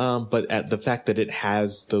 But the fact that it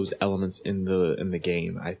has those elements in the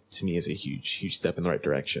game, to me, is a huge step in the right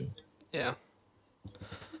direction. Yeah.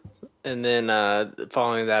 And then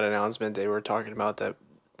following that announcement, they were talking about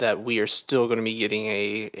that we are still going to be getting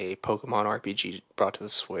a Pokemon RPG brought to the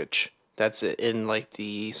Switch. That's in like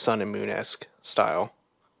the Sun and Moon-esque style.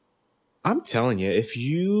 I'm telling you, if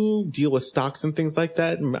you deal with stocks and things like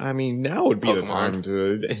that, I mean, now would be the time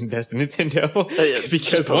to invest in Nintendo.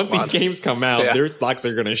 Because once these games come out, their stocks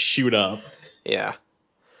are going to shoot up. Yeah.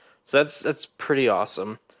 So that's pretty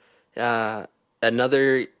awesome.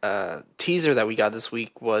 Another teaser that we got this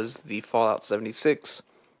week was the Fallout 76.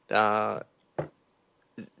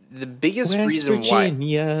 The biggest reason why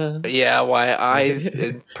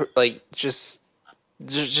I like just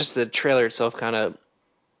the trailer itself kind of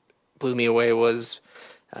blew me away was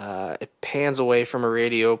it pans away from a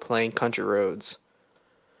radio playing Country Roads.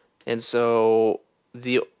 And so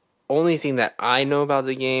the only thing that I know about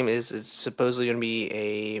the game is it's supposedly going to be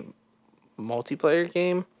a multiplayer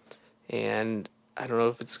game, and I don't know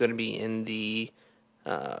if it's going to be in the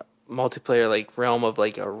multiplayer like realm of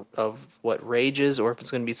like of what Rages, or if it's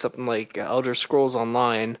going to be something like Elder Scrolls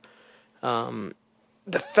Online. The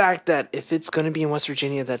fact that if it's going to be in West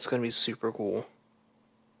Virginia, that's going to be super cool.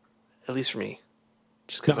 At least for me.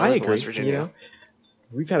 Just because I live in West Virginia. You know,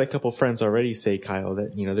 we've had a couple friends already say, Kyle,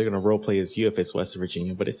 that they're going to role play as you if it's West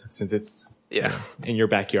Virginia, but since it's in your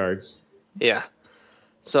backyard. Yeah.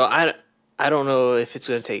 So I don't know if it's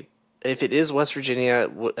going to take. If it is West Virginia,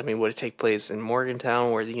 would it take place in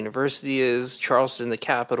Morgantown, where the university is, Charleston, the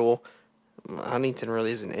capital? Huntington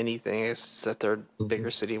really isn't anything. It's the third bigger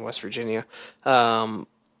city in West Virginia.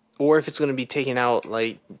 Or if it's going to be taken out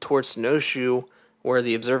like towards Snowshoe, where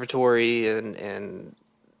the observatory and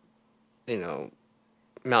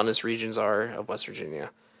mountainous regions are of West Virginia.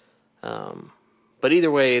 But either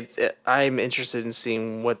way, I'm interested in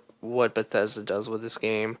seeing what Bethesda does with this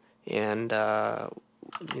game and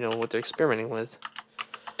what they're experimenting with.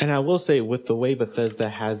 And I will say, with the way Bethesda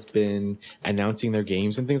has been announcing their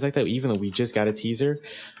games and things like that, even though we just got a teaser,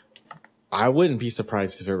 I wouldn't be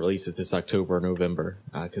surprised if it releases this October or November,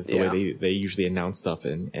 because the way they usually announce stuff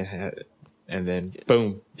and then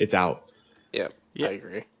boom, it's out. Yeah, I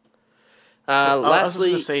agree. Lastly, I was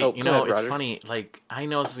going to say, ahead, it's funny. Like, I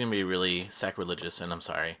know this is going to be really sacrilegious, and I'm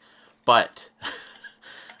sorry, but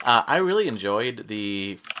I really enjoyed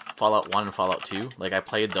the Fallout 1 and Fallout 2. Like, I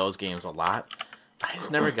played those games a lot. I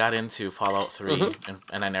just never got into Fallout 3,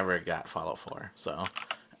 and I never got Fallout 4. So,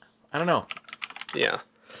 I don't know. Yeah.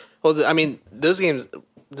 Well, those games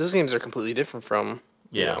are completely different from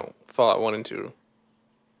Fallout 1 and 2.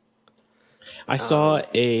 I saw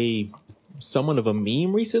somewhat of a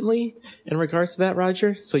meme recently in regards to that,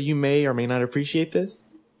 Roger. So you may or may not appreciate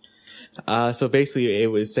this. So basically,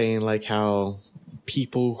 it was saying like how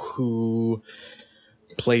people who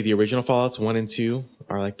play the original Fallouts 1 and 2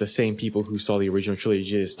 are like the same people who saw the original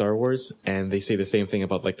trilogy of Star Wars, and they say the same thing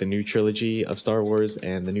about like the new trilogy of Star Wars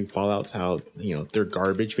and the new Fallouts, how they're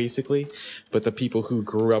garbage basically. But the people who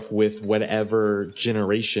grew up with whatever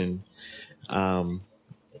generation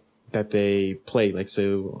that they played, like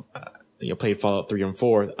played Fallout 3 and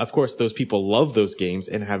 4. Of course, those people love those games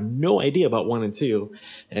and have no idea about 1 and 2.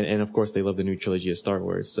 And of course, they love the new trilogy of Star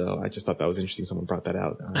Wars. So I just thought that was interesting. Someone brought that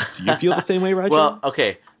out. Do you feel the same way, Roger? Well,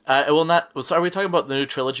 okay. So are we talking about the new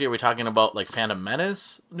trilogy? Are we talking about like Phantom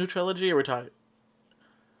Menace new trilogy? Or are we talking?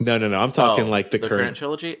 No. I'm talking like the current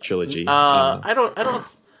trilogy. I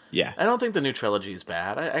don't think the new trilogy is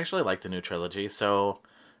bad. I actually like the new trilogy. So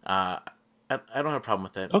I don't have a problem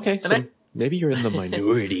with it. Okay. So maybe you're in the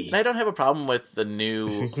minority. And I don't have a problem with the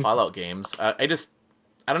new Fallout games. I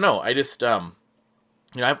don't know. I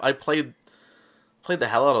played the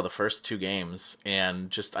hell out of the first 2 games, and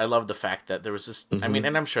just I love the fact that there was just and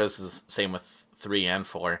I'm sure this is the same with 3 and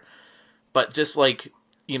 4, but just like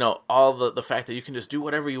all the fact that you can just do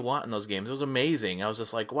whatever you want in those games, it was amazing. I was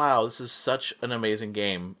just like, wow, this is such an amazing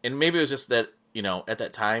game. And maybe it was just that at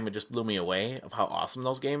that time it just blew me away of how awesome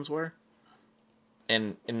those games were.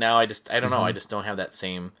 And now I don't know. I just don't have that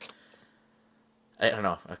same. I don't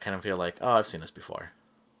know. I kind of feel like, oh, I've seen this before.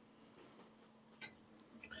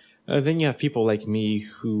 Then you have people like me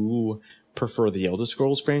who prefer the Elder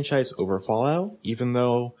Scrolls franchise over Fallout, even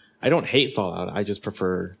though I don't hate Fallout. I just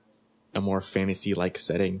prefer a more fantasy-like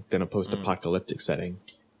setting than a post-apocalyptic setting.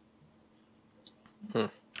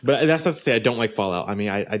 But that's not to say I don't like Fallout. I mean,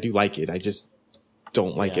 I do like it. I just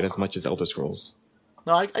don't like it as much as Elder Scrolls.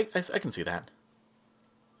 No, I can see that.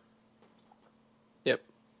 Yep.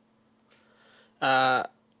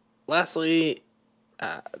 Lastly,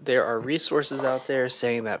 there are resources out there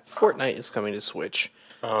saying that Fortnite is coming to Switch.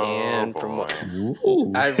 And from what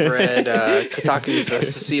I've read, Kotaku's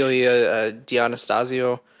Cecilia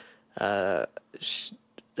D'Anastasio, her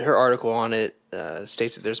article on it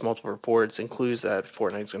states that there's multiple reports, includes that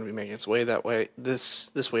Fortnite's going to be making its way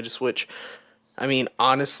this way to Switch. I mean,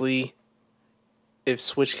 honestly, if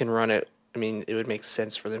Switch can run it, I mean, it would make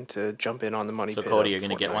sense for them to jump in on the money. So, Cody, you're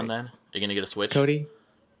going to get one then? You're going to get a Switch? Cody?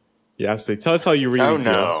 Yeah, so tell us how you really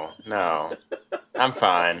feel. No. I'm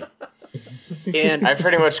fine. And I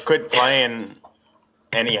pretty much quit playing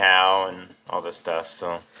anyhow and all this stuff,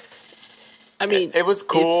 so. I mean, it was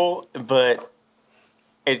cool, but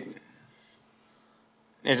it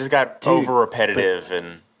just got over repetitive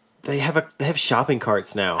and. They have shopping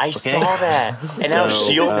carts now. I saw that. And now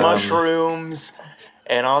shield mushrooms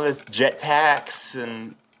and all this jetpacks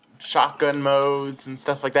and shotgun modes and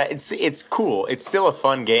stuff like that. It's cool. It's still a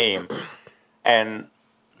fun game. And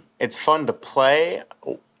it's fun to play.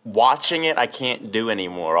 Watching it, I can't do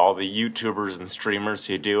anymore. All the YouTubers and streamers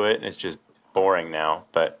who do it, it's just boring now.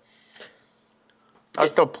 But I'll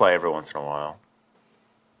still play every once in a while.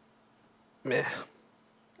 Meh.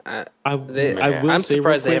 I'm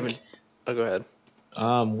surprised they haven't. Oh, go ahead.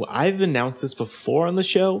 I've announced this before on the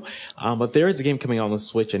show, but there is a game coming out on the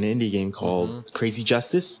Switch, an indie game called Crazy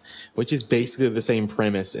Justice, which is basically the same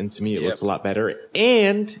premise, and to me it looks a lot better.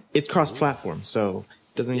 And it's cross-platform, so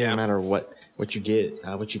it doesn't even matter what you get,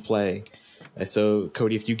 what you play. So,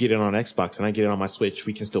 Cody, if you get it on Xbox and I get it on my Switch,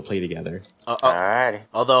 we can still play together. Alrighty.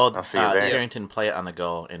 Although I'll see you there. Carrington play it on the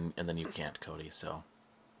go, and then you can't, Cody, so...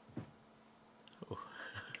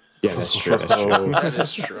 Yeah, that's true. That's true. That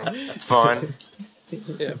is true. It's fun.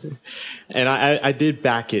 Yeah. And I did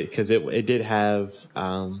back it because it did have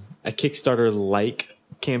a Kickstarter-like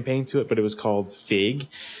campaign to it, but it was called Fig.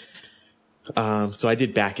 So I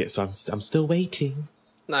did back it. So I'm still waiting.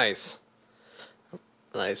 Nice.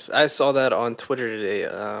 I saw that on Twitter today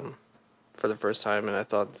for the first time, and I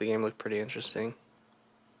thought the game looked pretty interesting.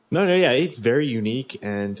 No, yeah, it's very unique,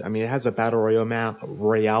 and I mean, it has a battle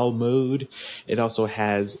royale mode. It also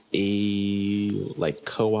has a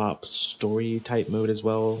co-op story type mode as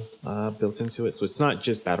well built into it. So it's not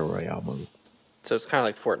just battle royale mode. So it's kind of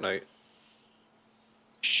like Fortnite.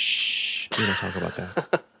 Shh, we don't talk about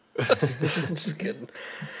that. Just kidding.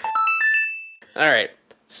 All right,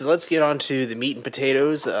 so let's get on to the meat and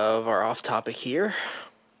potatoes of our off topic here.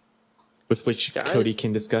 With which Cody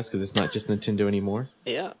can discuss because it's not just Nintendo anymore.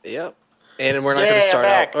 Yeah. And we're not going to start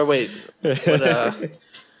out. Or wait,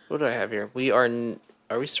 what do I have here?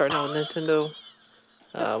 Are we starting out with Nintendo?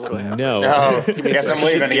 What do I have? No. I guess I'm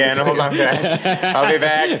leaving again. Hold on, guys. I'll be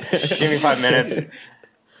back. Give me 5 minutes.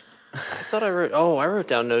 I thought I wrote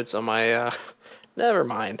down notes on my. Never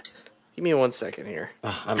mind. Give me 1 second here.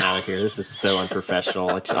 I'm out of here. This is so unprofessional.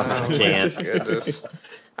 I can't. Goodness.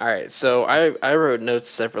 All right, so I wrote notes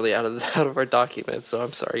separately out of our documents, so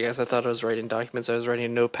I'm sorry, guys. I thought I was writing documents. I was writing a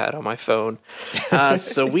notepad on my phone.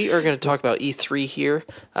 So we are going to talk about E3 here.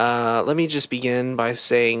 Let me just begin by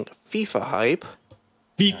saying FIFA hype.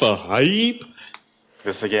 FIFA hype?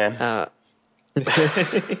 This again?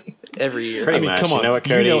 Every year. Pretty much. Come on. You know what,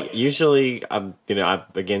 Cody? Usually, I'm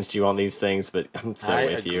against you on these things, but I'm so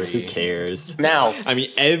with you. Who cares? Now, I mean,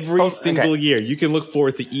 every single year, you can look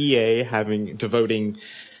forward to EA devoting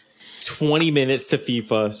 20 minutes to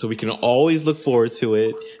FIFA, so we can always look forward to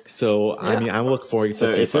it. So, I mean, I look forward to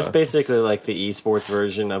FIFA. Is this basically like the esports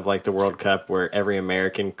version of like the World Cup where every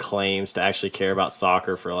American claims to actually care about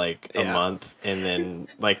soccer for like a month, and then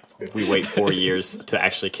like we wait 4 years to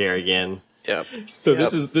actually care again? Yep. So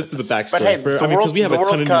this is the backstory. But hey, because we have a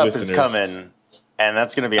ton of new Cup listeners. is coming, and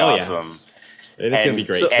that's going to be awesome. Yeah. It is going to be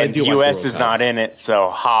great. And US is not in it,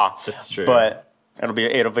 so That's true. But it'll be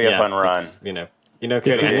a fun run.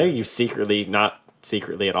 Cody, I know you secretly, not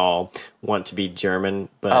secretly at all, want to be German,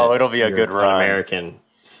 but it'll be a good run. American.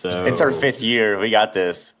 So it's our 5th year. We got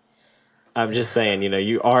this. I'm just saying,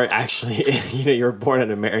 you are actually, you were born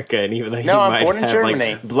in America, and even though you I'm might born in have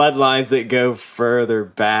Germany. like bloodlines that go further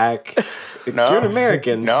back, you're an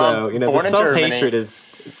American. So the self-hatred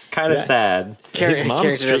is kind of sad. Carrington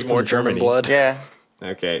has more German blood. Yeah,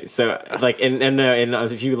 Okay, so like, and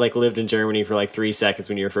if you like lived in Germany for like 3 seconds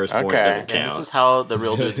when you were first born, it doesn't count. And this is how the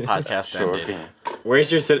Real Dudes podcast ended.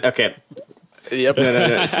 Where's your okay? Yep.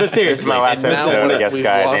 No. But seriously, This is my last episode, I guess,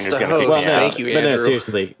 guys. Andrew's gonna kick me out. Thank you, Andrew. But no,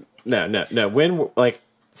 seriously, no. When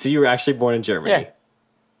so you were actually born in Germany? Yeah.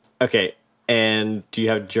 Okay, and do you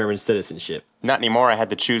have German citizenship? Not anymore. I had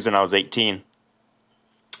to choose when I was 18.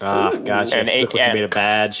 Ah, gotcha. And Looks like you made a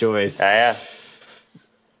bad choice. Yeah.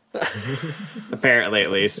 Apparently,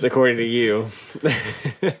 at least according to you.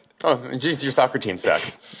 Oh, jeez, your soccer team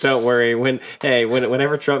sucks. Don't worry.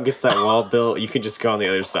 Whenever Trump gets that wall built, you can just go on the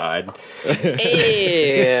other side.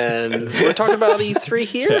 And we're talking about E3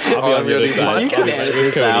 here. I'll be on the other side. You can edit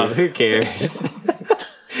this out. Who cares?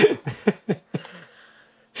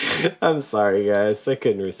 I'm sorry, guys. I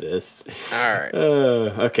couldn't resist. All right.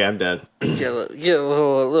 Okay, I'm done. Get a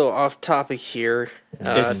little off topic here.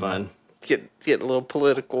 It's fun. Get a little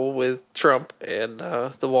political with Trump and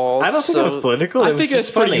the walls. I don't think it was political. I think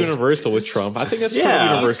that's pretty universal with Trump. I think that's so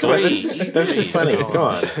universal. That's just funny. Go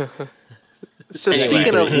on. So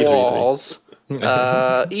speaking of walls,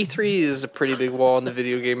 E3 is a pretty big wall in the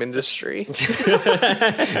video game industry.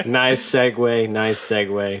 Nice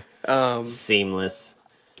segue. Seamless.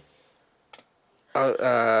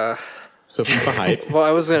 So keep the hype. Well,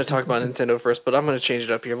 I was going to talk about Nintendo first, but I'm going to change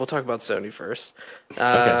it up here. We'll talk about Sony first.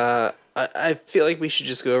 Okay. I feel like we should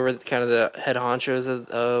just go over kind of the head honchos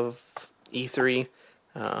of E3,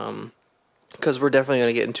 because we're definitely going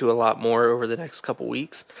to get into a lot more over the next couple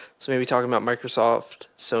weeks. So maybe talking about Microsoft,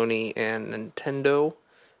 Sony, and Nintendo.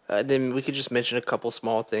 Then we could just mention a couple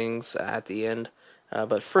small things at the end.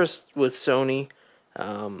 But first, with Sony,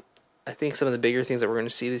 I think some of the bigger things that we're going to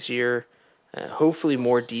see this year, hopefully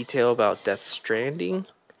more detail about Death Stranding.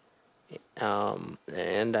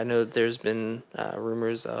 And I know there's been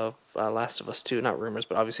rumors of Last of Us 2, not rumors,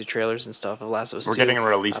 but obviously trailers and stuff of Last of Us 2. We're getting a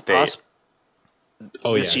release date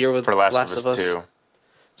this year with for Last of Us 2.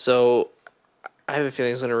 So I have a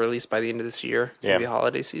feeling it's going to release by the end of this year, maybe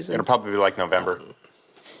holiday season. It'll probably be like November.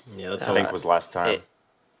 Yeah, that's I think was last time.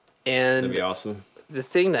 And that'd be awesome. The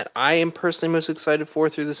thing that I am personally most excited for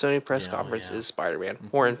through the Sony press conference is Spider-Man.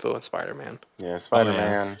 More info on Spider-Man. Yeah, Spider-Man.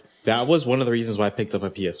 Oh, yeah. That was one of the reasons why I picked up a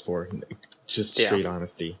PS4. Just straight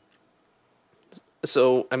honesty.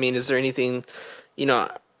 So, I mean, is there anything,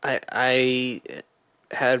 I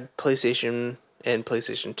had PlayStation and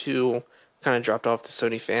PlayStation 2, kind of dropped off the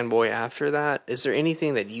Sony fanboy after that. Is there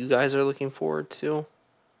anything that you guys are looking forward to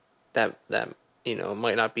that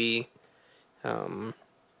might not be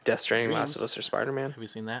Death Stranding, Dreams. Last of Us, or Spider-Man? Have you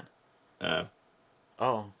seen that? So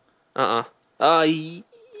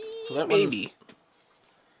that maybe.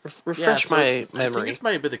 Refresh my memory. I think this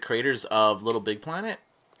might be the creators of Little Big Planet.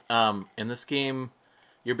 In this game,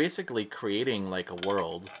 you're basically creating like a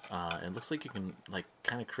world. It looks like you can like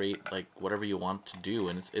kind of create like whatever you want to do,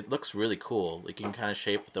 and it looks really cool. Like you can kind of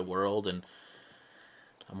shape the world and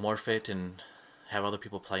morph it and have other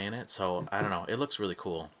people play in it. So I don't know. It looks really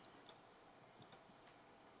cool.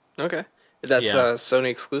 Okay, that's Sony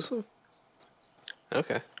exclusive.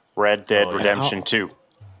 Okay. Red Dead Redemption 2.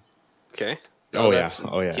 Okay.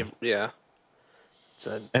 Yeah.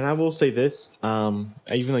 And I will say this,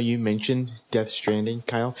 even though you mentioned Death Stranding,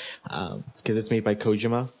 Kyle, because it's made by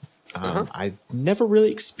Kojima, I never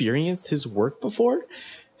really experienced his work before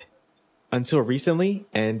until recently,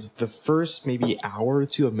 and the first maybe hour or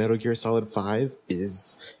two of Metal Gear Solid 5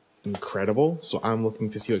 is incredible. So I'm looking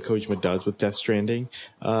to see what Kojima does with Death Stranding,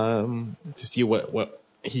 to see what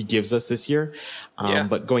he gives us this year.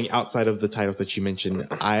 But going outside of the titles that you mentioned,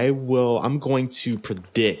 I'm going to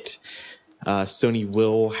predict Sony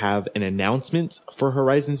will have an announcement for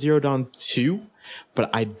Horizon Zero Dawn 2, but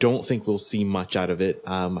I don't think we'll see much out of it,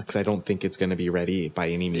 because I don't think it's going to be ready by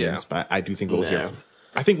any means. But I do think we'll hear.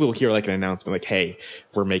 I think we'll hear like an announcement, like, "Hey,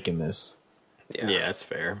 we're making this." Yeah, that's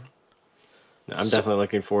fair. I'm definitely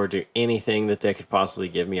looking forward to anything that they could possibly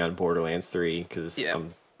give me on Borderlands 3, because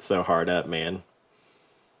I'm so hard up, man.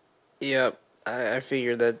 Yep, I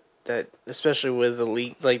figured that especially with the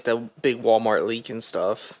leak, like the big Walmart leak and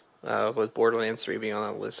stuff, with Borderlands 3 being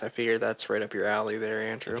on that list, I figured that's right up your alley there,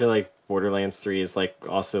 Andrew. I feel like Borderlands 3 is like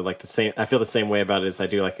also like the same. I feel the same way about it as I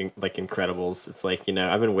do like Incredibles. It's like,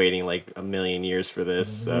 I've been waiting like a million years for this,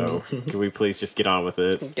 so can we please just get on with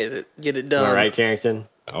it? Get it done. All right, Carrington.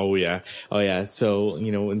 Oh yeah. So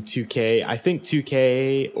in 2K, I think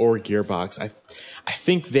 2K or Gearbox, I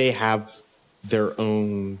think they have their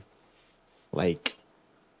own like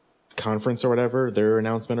conference or whatever, their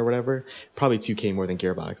announcement or whatever. Probably 2K more than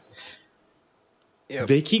Gearbox. Yep.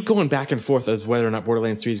 They keep going back and forth as whether or not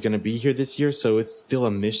Borderlands 3 is going to be here this year, so it's still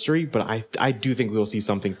a mystery, but I do think we'll see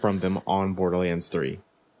something from them on Borderlands 3.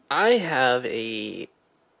 I have I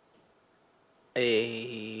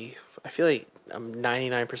feel like I'm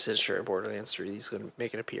 99% sure Borderlands 3 is going to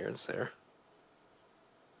make an appearance there.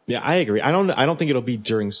 Yeah, I agree. I don't think it'll be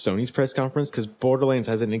during Sony's press conference because Borderlands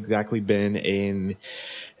hasn't exactly been an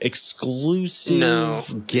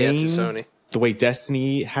exclusive game to Sony. the way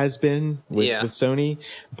Destiny has been with Sony.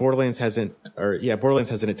 Borderlands hasn't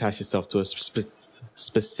attached itself to a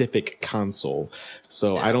specific console,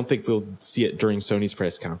 so I don't think we'll see it during Sony's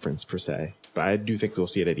press conference per se. But I do think we'll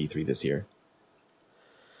see it at E3 this year.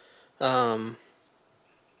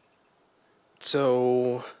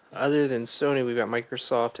 So other than Sony, we've got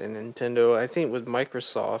Microsoft and Nintendo. I think with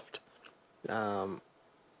Microsoft, over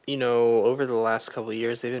the last couple of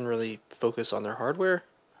years, they've been really focused on their hardware.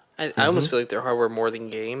 I almost feel like their hardware more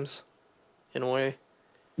than games, in a way.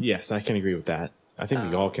 Yes, I can agree with that. I think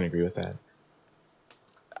we all can agree with that.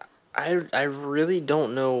 I really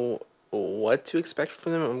don't know what to expect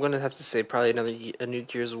from them. I'm going to have to say probably a new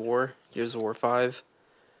Gears of War 5.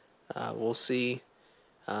 We'll see.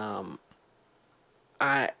 And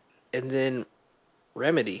then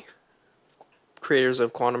Remedy, creators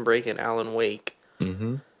of Quantum Break and Alan Wake.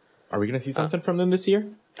 Mm-hmm. Are we going to see something from them this year?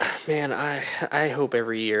 Man, I hope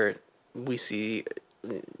every year we see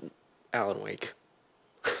Alan Wake.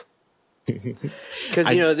 Because,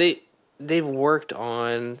 they've worked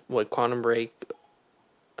on Quantum Break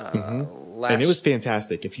and it was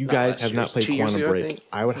fantastic. If you guys have not played Quantum Break,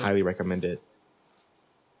 I would highly recommend it.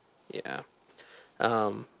 Yeah.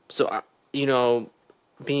 So,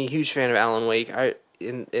 being a huge fan of Alan Wake,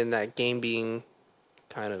 in that game being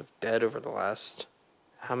kind of dead over the last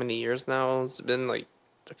how many years now? It's been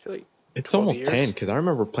I feel like it's almost 10 because I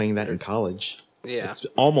remember playing that in college. Yeah, it's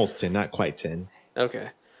almost 10, not quite 10.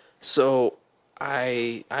 Okay, so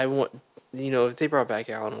I want if they brought back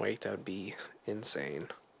Alan Wake, that would be insane.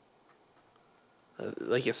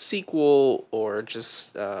 Like a sequel or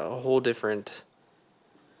just a whole different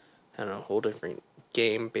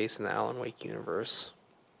game based in the Alan Wake universe.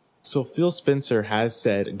 So Phil Spencer has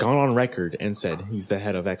gone on record and said, he's the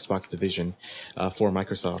head of Xbox division for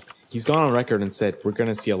Microsoft. He's gone on record and said, we're going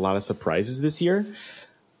to see a lot of surprises this year.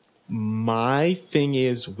 My thing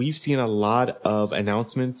is, we've seen a lot of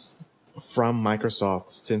announcements from Microsoft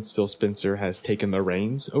since Phil Spencer has taken the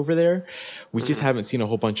reins over there. We just haven't seen a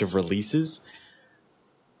whole bunch of releases.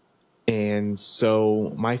 And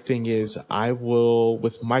so my thing is,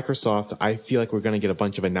 with Microsoft, I feel like we're going to get a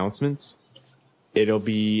bunch of announcements. It'll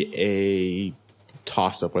be a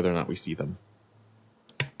toss-up whether or not we see them.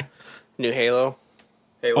 New Halo?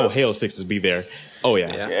 Oh, Halo 6 will be there. Oh,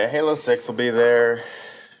 yeah. Yeah, Halo 6 will be there.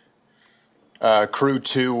 Crew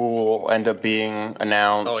 2 will end up being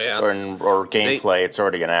announced or gameplay. It's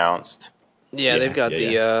already announced. Yeah, they've got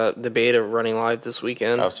the beta running live this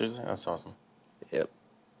weekend. Oh, seriously? That's awesome. Yep.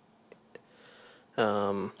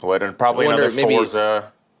 And probably another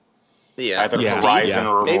Forza. Yeah. Either Horizon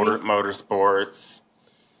or Motorsports.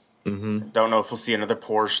 Mm-hmm. Don't know if we'll see another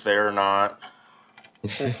Porsche there or not.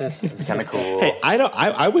 Kind of cool. Hey,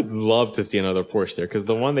 I would love to see another Porsche there because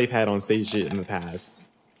the one they've had on stage in the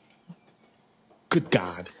past. Good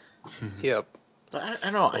God. Yep. I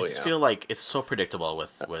don't know. I just feel like it's so predictable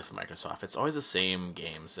with Microsoft. It's always the same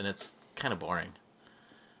games, and it's kind of boring.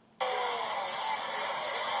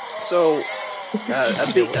 So,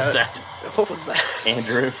 what was that? What was that?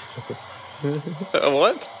 Andrew.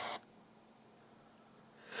 What?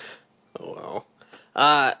 Oh, well.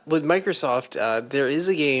 With Microsoft, there is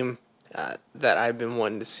a game that I've been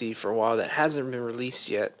wanting to see for a while that hasn't been released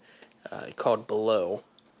yet called Below.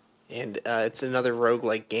 And it's another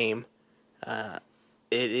roguelike game. It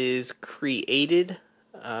is created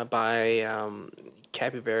by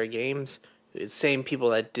Capybara Games. It's the same people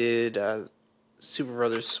that did Super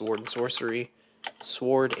Brothers Sword and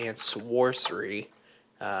Sorcery.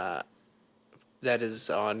 That is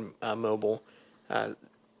on mobile.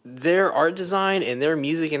 Their art design and their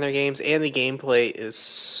music in their games and the gameplay is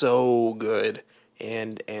so good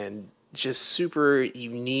and just super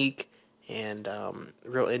unique and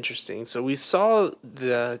real interesting. So we saw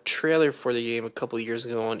the trailer for the game a couple of years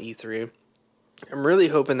ago on E3. I'm really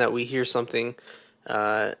hoping that we hear something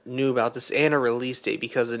new about this and a release date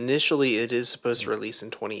because initially it is supposed to release in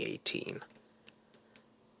 2018.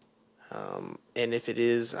 And if it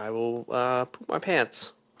is, I will poop my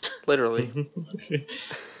pants, literally.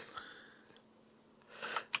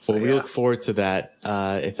 So we look forward to that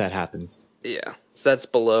if that happens. Yeah, so that's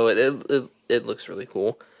Below. It looks really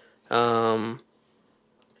cool. And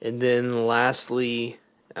then lastly,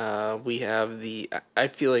 We have I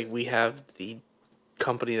feel like we have the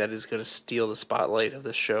company that is going to steal the spotlight of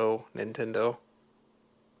the show, Nintendo.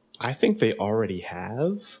 I think they already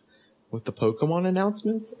have with the Pokemon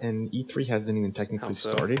announcements, and E3 hasn't even technically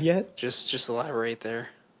started yet. Just elaborate there.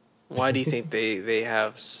 Why do you think they've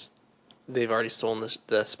already stolen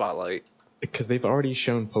the spotlight? Because they've already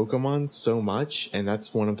shown Pokemon so much, and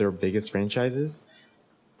that's one of their biggest franchises.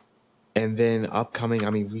 And then upcoming, I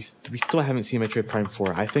mean, we still haven't seen Metroid Prime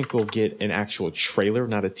 4. I think we'll get an actual trailer,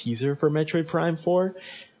 not a teaser, for Metroid Prime 4.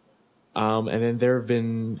 And then there have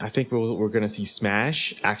been, I think we're going to see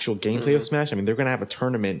Smash, actual gameplay of Smash. I mean, they're going to have a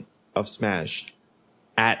tournament of Smash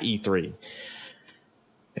at E3.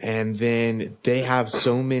 And then they have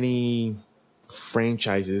so many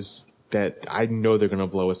franchises that I know they're going to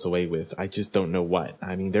blow us away with. I just don't know what.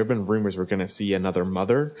 I mean, there have been rumors we're going to see another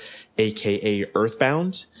Mother, a.k.a.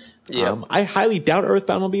 Earthbound. Yeah. I highly doubt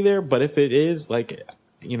Earthbound will be there, but if it is, like,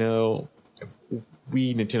 you know,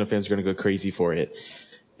 we Nintendo fans are going to go crazy for it.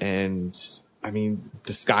 And I mean,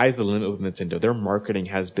 the sky's the limit with Nintendo. Their marketing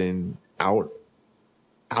has been out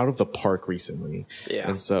of the park recently. Yeah.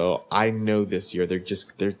 And so I know this year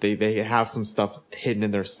they have some stuff hidden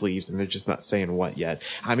in their sleeves, and they're just not saying what yet.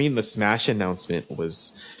 I mean, the Smash announcement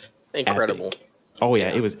was incredible. Epic. Oh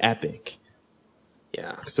yeah, it was epic.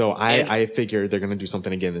 Yeah. So I figure they're going to do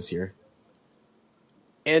something again this year.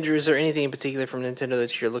 Andrew, is there anything in particular from Nintendo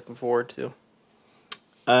that you're looking forward to?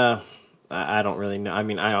 I don't really know. I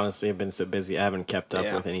mean, I honestly have been so busy, I haven't kept up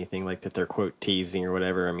with anything like that they're quote teasing or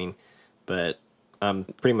whatever. I mean, but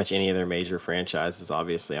pretty much any of their major franchises,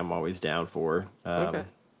 obviously, I'm always down for. Okay.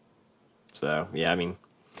 So yeah, I mean,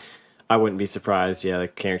 I wouldn't be surprised. Yeah,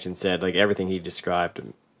 like Carrington said, like everything he described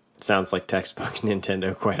sounds like textbook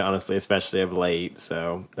Nintendo, quite honestly, especially of late.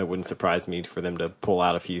 So that wouldn't surprise me for them to pull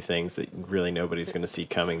out a few things that really nobody's going to see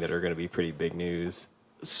coming that are going to be pretty big news.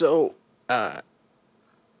 So, I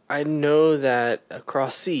know that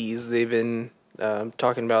across seas they've been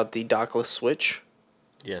talking about the dockless Switch.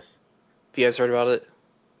 Yes. Have you guys heard about it?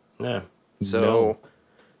 No. So,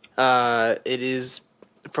 it is,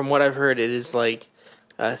 from what I've heard, it is like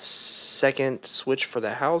a second Switch for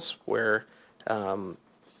the house where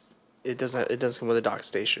it does come with a dock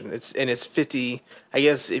station. It's 50. I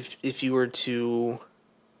guess if you were to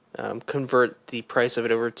convert the price of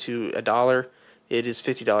it over to $1, it is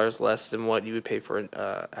 $50 less than what you would pay for an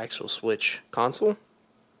actual Switch console.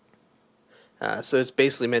 So it's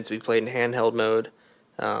basically meant to be played in handheld mode,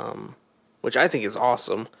 which I think is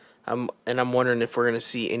awesome. I'm wondering if we're going to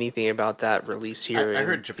see anything about that released here. I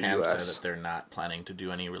heard Japan say that they're not planning to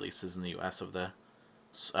do any releases in the U.S. of the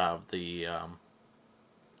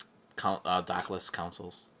dockless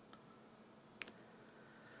consoles.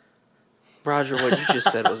 Roger, what you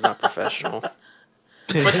just said was not professional.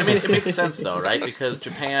 But I mean, it makes sense though, right? Because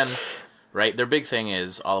Japan, right, their big thing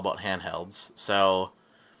is all about handhelds. So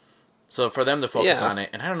for them to focus on it,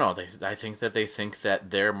 and I don't know, I think that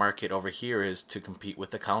their market over here is to compete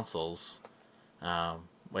with the consoles,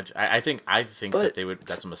 which I think that they would.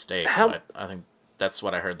 That's a mistake. But I think that's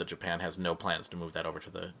what I heard, that Japan has no plans to move that over to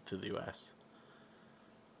the U.S.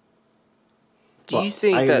 Do you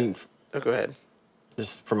think that? Oh, go ahead.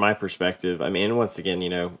 Just from my perspective, I mean, once again, you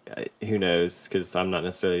know, who knows? Because I'm not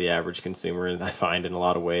necessarily the average consumer, and I find in a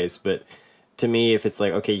lot of ways. But to me, if it's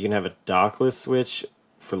like, okay, you can have a dockless Switch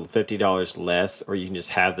for $50 less, or you can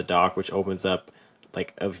just have the dock, which opens up,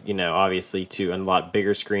 like, obviously to a lot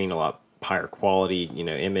bigger screen, a lot higher quality,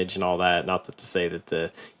 image and all that. Not that to say that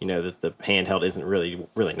that the handheld isn't really,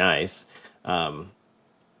 really nice.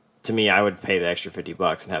 To me, I would pay the extra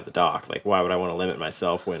 $50 and have the dock. Like, why would I want to limit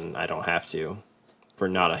myself when I don't have to? For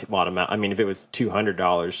not a lot of amount. I mean, if it was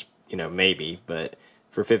 $200, maybe, but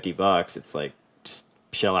for $50, it's like just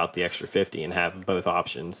shell out the extra 50 and have both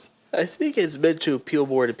options. I think it's meant to appeal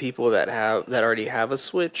more to people that already have a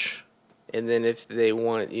Switch, and then if they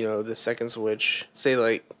want, the second Switch, say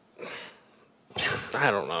like, I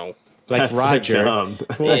don't know. Like That's Roger. So dumb.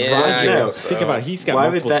 Roger. Think about it. He's got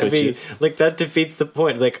multiple Switches. Like, that defeats the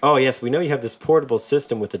point. Like, oh yes, we know you have this portable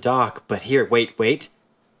system with the dock, but here, wait.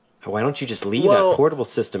 Why don't you just leave that portable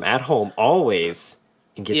system at home always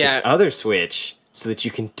and get this other Switch so that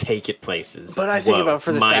you can take it places? But I think about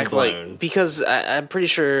for the fact, like, because I'm pretty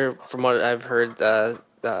sure from what I've heard,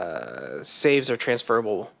 saves are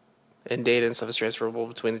transferable and data and stuff is transferable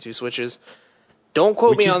between the two Switches. Don't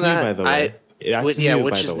quote me on that. By the way. That's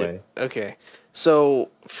new, by the way. Okay. So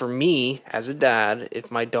for me, as a dad,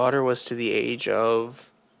 if my daughter was to the age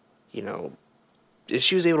of, if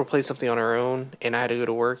she was able to play something on her own and I had to go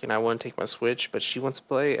to work and I want to take my Switch, but she wants to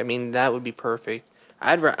play, I mean, that would be perfect.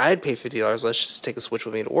 I'd pay $50 let's just take a Switch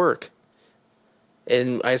with me to work.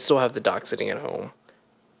 and I still have the dock sitting at home.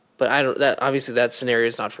 But I don't. That obviously that scenario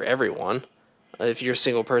is not for everyone. If you're a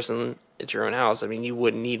single person at your own house, I mean, you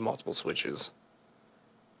wouldn't need multiple Switches.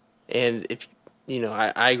 And if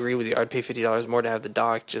I agree with you. I'd pay $50 more to have the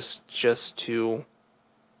dock just to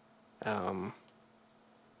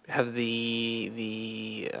have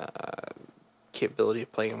the capability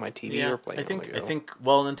of playing on my TV or playing. I think.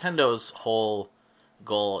 Well, Nintendo's whole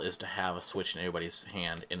goal is to have a Switch in everybody's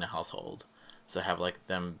hand in the household, so have like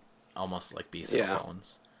them almost like be cell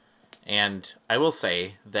phones. And I will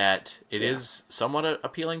say that it is somewhat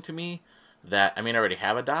appealing to me that I already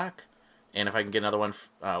have a dock, and if I can get another one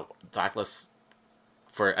dockless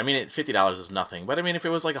for $50 is nothing, but if it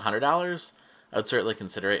was like $100, I would certainly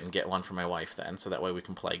consider it and get one for my wife then, so that way we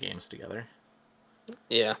can play games together.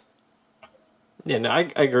 Yeah. Yeah, no,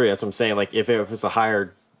 I agree. That's what I'm saying. Like, if it was a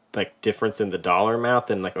higher difference in the dollar amount,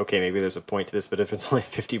 then okay, maybe there's a point to this. But if it's only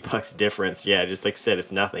 $50 difference, just like I said,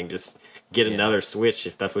 it's nothing. Just get another Switch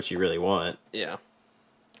if that's what you really want. Yeah,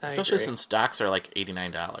 especially since docks are like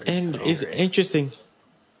 $89. And it's interesting.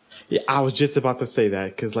 Yeah, I was just about to say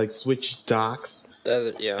that because Switch docks,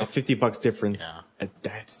 a $50 difference. Yeah.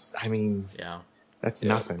 That's that's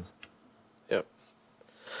nothing. Yep.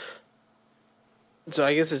 So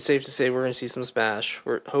I guess it's safe to say we're going to see some Smash.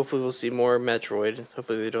 Hopefully we'll see more Metroid.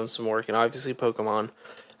 Hopefully they're doing some work. And obviously Pokemon.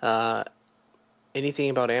 Anything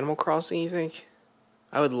about Animal Crossing, you think?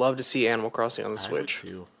 I would love to see Animal Crossing on the Switch.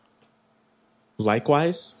 Too.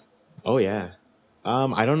 Likewise. Oh, yeah.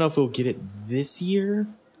 I don't know if we'll get it this year.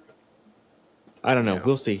 I don't know. Yeah.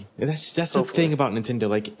 We'll see. That's the thing about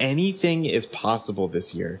Nintendo. Anything is possible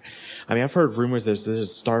this year. I've heard rumors there's a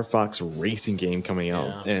Star Fox racing game coming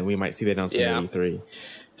out, and we might see that announcement at E3.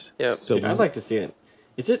 Yep. So I'd like to see it.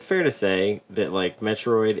 Is it fair to say that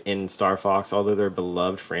Metroid and Star Fox, although they're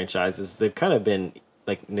beloved franchises, they've kind of been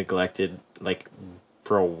neglected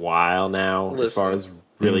for a while now as far as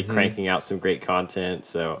really cranking out some great content?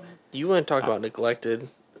 So you want to talk about neglected?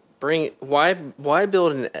 Why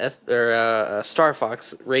build a Star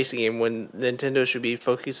Fox racing game when Nintendo should be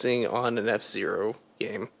focusing on an F-Zero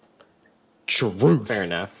game? Truth. Fair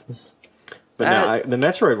enough. But no, the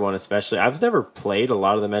Metroid one especially. I've never played a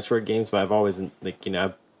lot of the Metroid games, but I've always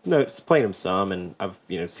I've played them some, and I've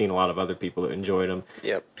seen a lot of other people that enjoyed them.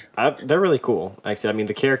 Yep. They're really cool. Like I said,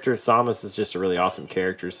 the character Samus is just a really awesome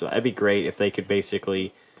character. So it'd be great if they could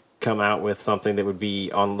basically come out with something that would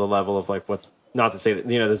be on the level of what. Not to say that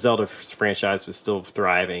the Zelda franchise was still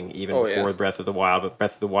thriving even before Breath of the Wild, but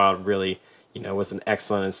Breath of the Wild really was an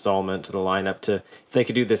excellent installment to the lineup. If they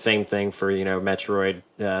could do the same thing for Metroid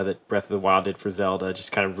that Breath of the Wild did for Zelda,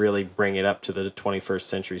 just kind of really bring it up to the 21st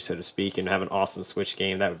century, so to speak, and have an awesome Switch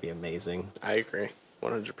game, that would be amazing. I agree,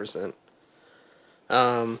 100%.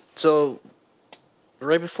 So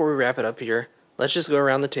right before we wrap it up here, let's just go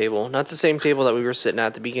around the table. Not the same table that we were sitting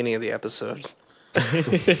at the beginning of the episode.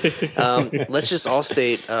 Let's just all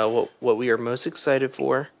state what we are most excited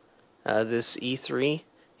for this E3,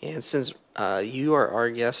 and since you are our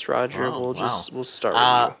guest, Roger, we'll start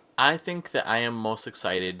with you. I think that I am most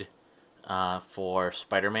excited for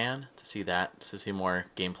Spider-Man to see more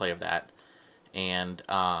gameplay of that, and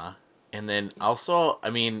then also,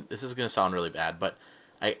 this is gonna sound really bad, but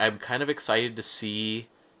I'm kind of excited to see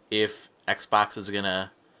if Xbox is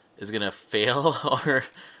gonna fail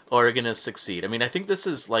or are going to succeed. I think this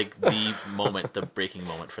is the moment, the breaking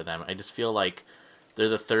moment for them. I just feel like they're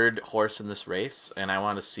the third horse in this race, and I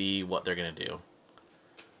want to see what they're going to do.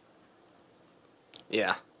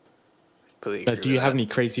 Yeah. Do you have any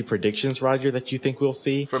crazy predictions, Roger, that you think we'll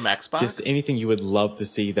see? From Xbox? Just anything you would love to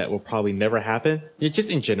see that will probably never happen? Yeah, just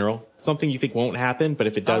in general. Something you think won't happen, but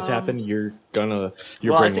if it does happen, your brain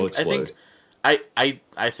will explode. I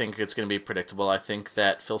think it's going to be predictable. I think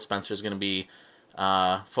that Phil Spencer is going to be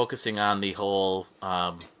focusing on the whole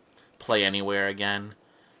play anywhere again,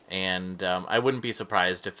 and I wouldn't be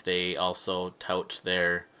surprised if they also tout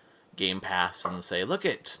their Game Pass and say, look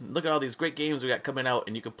at all these great games we got coming out,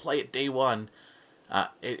 and you can play it day one.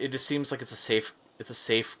 It just seems like it's a safe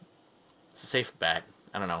bet.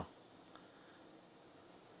 I don't know.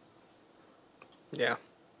 Yeah,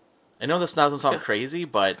 I know this doesn't sound crazy,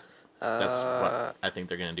 but that's what I think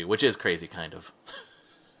they're gonna do, which is crazy, kind of.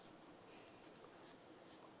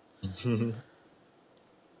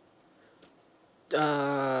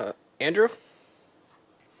 Andrew?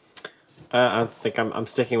 I think I'm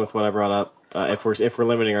sticking with what I brought up. If we're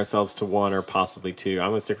limiting ourselves to one or possibly two, I'm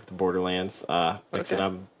gonna stick with the Borderlands. Like I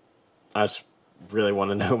said, really want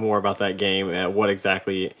to know more about that game. What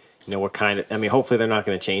exactly, what kind of... I mean, hopefully they're not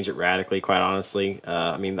going to change it radically, quite honestly.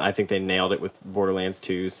 I mean, I think they nailed it with Borderlands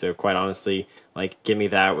 2, so quite honestly, like, give me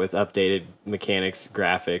that with updated mechanics,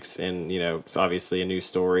 graphics, and, it's obviously a new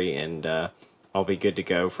story, and I'll be good to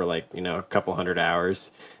go for, like, a couple 100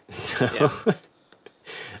 hours. So, yeah.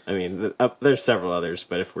 I mean, there's several others,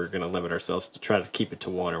 but if we're going to limit ourselves to try to keep it to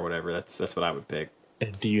one or whatever, that's what I would pick.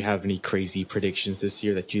 And do you have any crazy predictions this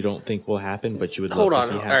year that you don't think will happen, but you would love to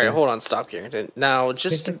see happen? All right, hold on, stop, Carrington. Now,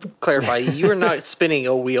 just to clarify, you are not spinning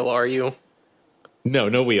a wheel, are you?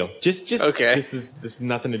 No wheel. Just okay. This is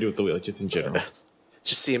nothing to do with the wheel, just in general.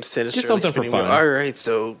 Just see him sinister. Just something for fun. All right,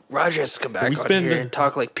 so Roger has to come back on here and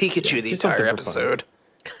talk like Pikachu the entire episode.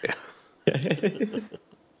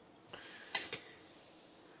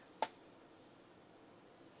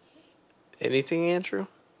 Anything, Andrew?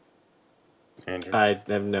 I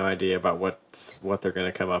have no idea about what they're going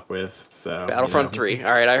to come up with. So Battlefront 3. All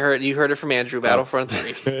right, you heard it from Andrew. Battlefront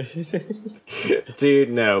 3. Dude,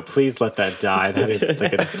 no, please let that die. That is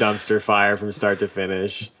like a dumpster fire from start to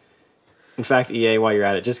finish. In fact, EA, while you're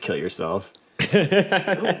at it, just kill yourself. There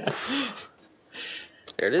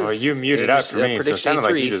it is. Oh, you muted out for me, so it sounded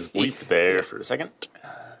like you just bleeped there for a second.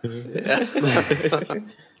 Yeah.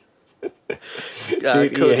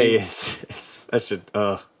 Dude, EA is that should.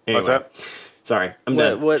 Anyway. What's up? Sorry, I'm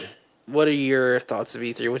done. What are your thoughts of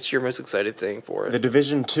E3? What's your most excited thing for it? The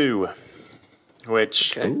Division 2,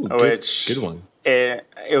 which good one. It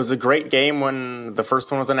was a great game when the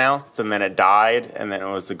first one was announced, and then it died, and then it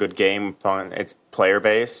was a good game upon its player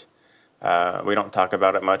base. We don't talk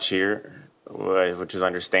about it much here, which is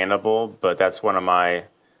understandable, but that's one of my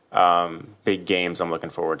big games I'm looking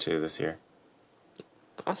forward to this year.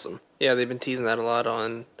 Awesome. Yeah, they've been teasing that a lot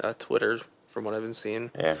on Twitter, from what I've been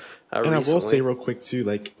seeing. Yeah. And I will say real quick, too,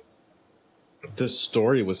 like, the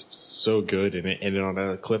story was so good, and it ended on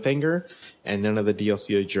a cliffhanger, and none of the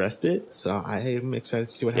DLC addressed it, so I am excited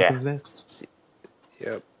to see what happens next.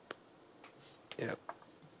 Yep.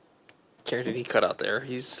 Karen, did he cut out there?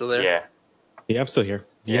 He's still there? Yeah, I'm still here.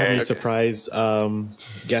 Do you have any surprise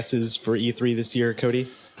guesses for E3 this year, Cody?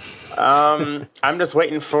 I'm just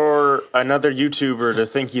waiting for another YouTuber to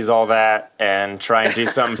think he's all that and try and do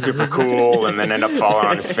something super cool and then end up falling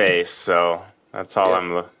on his face. So that's all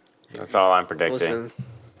I'm predicting. Listen,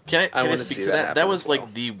 Can I speak to that? That was well.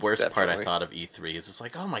 like the worst part I thought of E3. It's just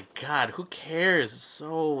like, oh my god, who cares? It's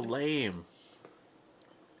so lame.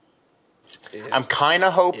 Yeah. I'm kind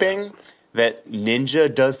of hoping that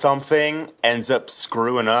Ninja does something, ends up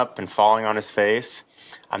screwing up and falling on his face.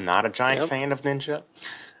 I'm not a giant fan of Ninja,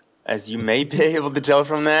 as you may be able to tell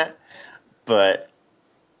from that. But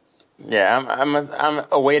yeah, I'm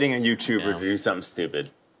awaiting a YouTuber to do something stupid.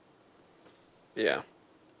 Yeah.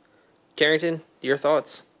 Carrington, your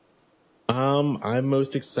thoughts? I'm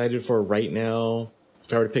most excited for right now.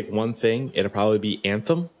 If I were to pick one thing, it'll probably be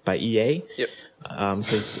Anthem by EA. Yep.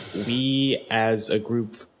 Because we, as a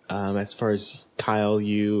group, as far as Kyle,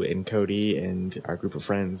 you, and Cody, and our group of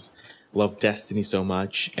friends, love Destiny so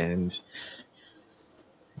much, and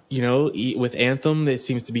with Anthem, it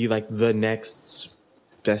seems to be like the next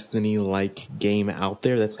Destiny-like game out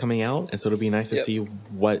there that's coming out, and so it'll be nice to see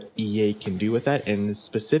what EA can do with that, and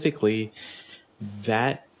specifically,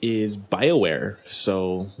 that is BioWare.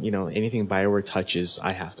 So anything BioWare touches,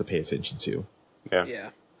 I have to pay attention to. Yeah.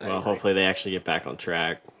 Well, hopefully they actually get back on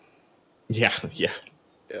track. Yeah.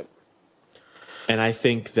 Yep. And I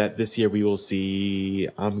think that this year we will see,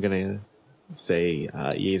 I'm going to say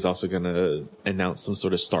EA is also going to announce some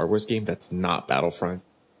sort of Star Wars game that's not Battlefront.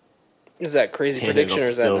 Is that crazy prediction or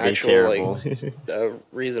is that an actual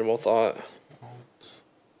reasonable thought?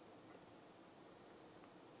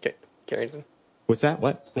 Okay, Carrington. What's that?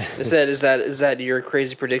 What? Is that your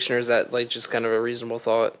crazy prediction or is that like just kind of a reasonable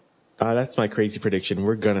thought? That's my crazy prediction.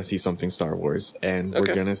 We're going to see something Star Wars, and we're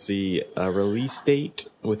going to see a release date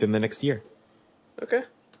within the next year. Okay.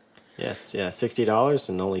 Yes, $60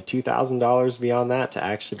 and only $2,000 beyond that to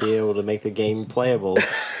actually be able to make the game playable.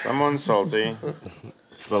 Someone's salty.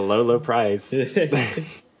 For a low price.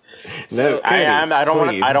 No, I don't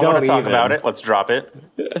want to talk about it. Let's drop it.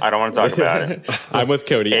 I don't want to talk about it. I'm with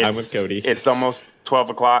Cody. It's almost 12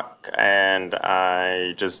 o'clock, and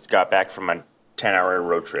I just got back from a 10-hour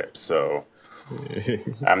road trip, so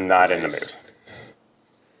I'm not in the mood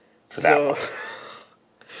for that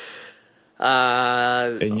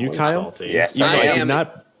one. And you, Kyle? Yes,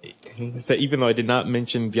 even though I did not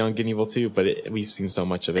mention Beyond Good and Evil 2, but we've seen so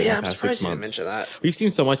much of it in the past 6 months. We've seen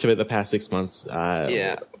so much of it the past 6 months.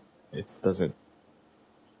 It doesn't.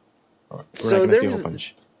 We're not going to see a whole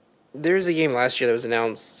bunch. There was a game last year that was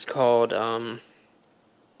announced called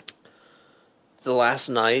the last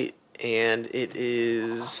night, and it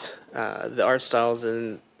is the art styles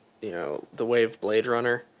in the way of Blade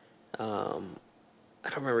Runner. I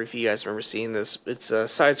don't remember if you guys remember seeing this. It's a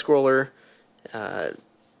side scroller, and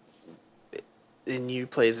you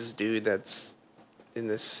play as this dude that's in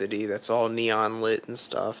this city that's all neon lit and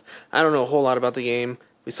stuff. I don't know a whole lot about the game.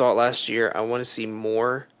 We saw it last year. I want to see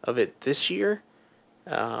more of it this year.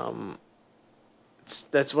 That's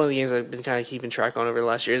one of the games I've been kind of keeping track on over the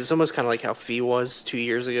last year. It's almost kind of like how Fee was 2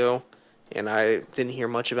 years ago, and I didn't hear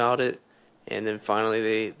much about it. And then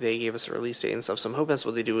finally they gave us a release date and stuff. So I'm hoping that's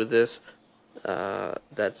what they do with this.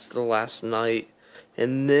 That's the last night.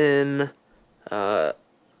 And then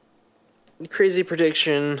crazy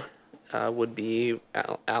prediction would be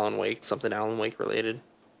Alan Wake, something Alan Wake related.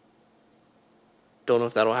 Don't know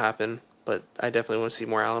if that'll happen, but I definitely want to see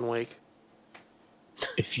more Alan Wake.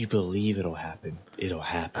 If you believe it'll happen, it'll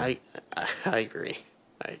happen. I agree.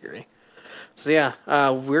 So yeah,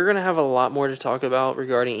 we're gonna have a lot more to talk about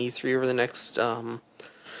regarding E3 over the next.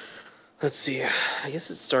 Let's see. I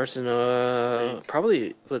guess it starts in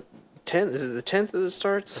probably 10th. Is it the 10th that it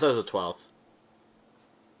starts? I thought it was the 12th.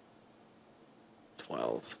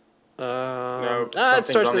 12th. No, it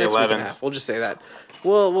starts on the the next week and a 11th. half. We'll just say that.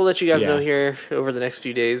 We'll let you guys know here over the next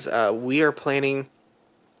few days. We are planning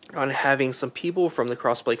on having some people from the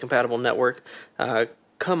Crossplay Compatible Network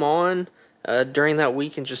come on during that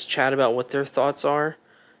week and just chat about what their thoughts are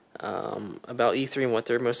about E3 and what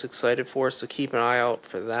they're most excited for. So keep an eye out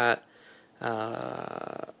for that.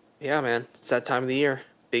 Yeah, man, it's that time of the year.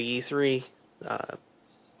 Big E3.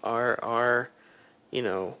 Our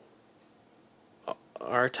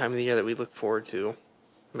time of the year that we look forward to.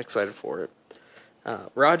 I'm excited for it.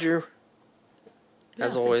 Roger,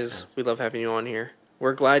 as always, we love having you on here.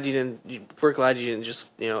 We're glad you didn't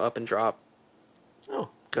just up and drop. Oh,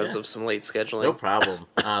 because of some late scheduling. No problem.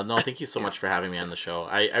 No, thank you so much for having me on the show.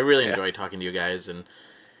 I really enjoy talking to you guys, and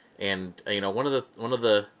one of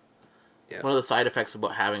the side effects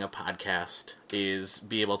about having a podcast is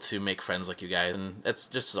be able to make friends like you guys, and that's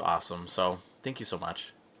just awesome. So thank you so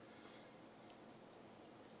much.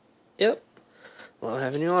 Yep. Love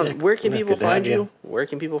having you on. Yeah, Where can people good to have find you? you. Where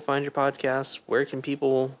can people find your podcast? Where can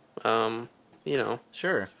people,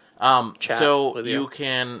 Sure. chat So with you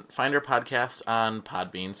can find our podcast on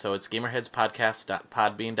Podbean. So it's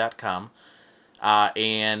gamerheadspodcast.podbean.com.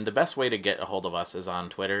 And the best way to get a hold of us is on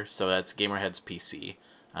Twitter. So that's GamerheadsPC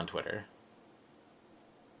on Twitter.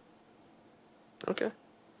 Okay.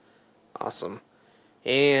 Awesome.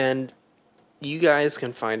 And you guys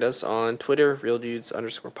can find us on Twitter,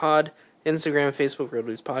 RealDudes_pod, Instagram and Facebook, Real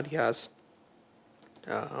Dudes Podcast.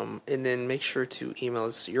 And then make sure to email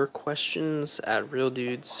us your questions at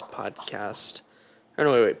RealDudesPodcast. Or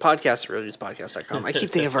no, wait, podcast at RealDudesPodcast.com. I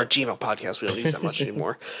keep thinking of our Gmail podcast. We don't use that much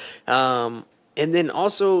anymore. And then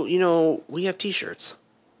also, we have t-shirts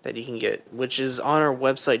that you can get, which is on our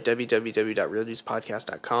website,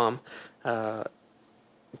 www.realdudespodcast.com.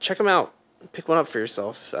 Check them out. Pick one up for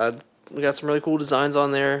yourself. We got some really cool designs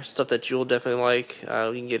on there, stuff that you'll definitely like. You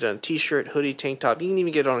can get it on a t-shirt, hoodie, tank top. You can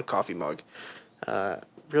even get it on a coffee mug.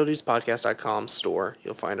 RealDudesPodcast.com store.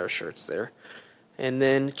 You'll find our shirts there. And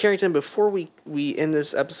then, Carrington, before we end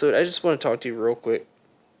this episode, I just want to talk to you real quick.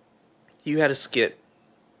 You had a skit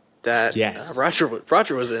that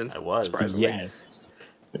Roger was in. I was. Surprisingly. Yes.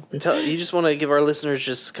 You just want to give our listeners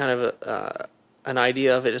just kind of an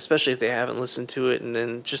idea of it, especially if they haven't listened to it, and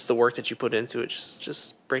then just the work that you put into it.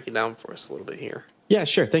 Just break it down for us a little bit here. Yeah,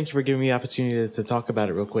 sure. Thank you for giving me the opportunity to talk about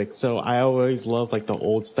it real quick. So I always love like the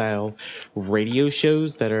old style radio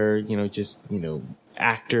shows that are,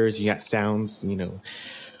 actors, you got sounds,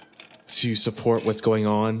 to support what's going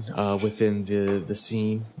on within the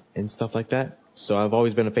scene and stuff like that. So I've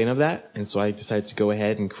always been a fan of that. And so I decided to go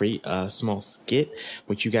ahead and create a small skit,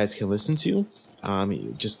 which you guys can listen to.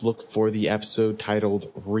 Just look for the episode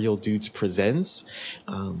titled Real Dudes Presents.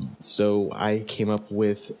 So I came up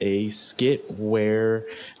with a skit where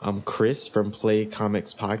Chris from Play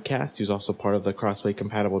Comics Podcast, who's also part of the Crossplay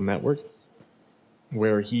Compatible Network,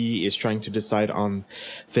 where he is trying to decide on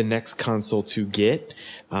the next console to get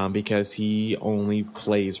because he only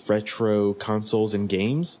plays retro consoles and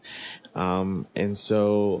games. And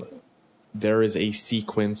so there is a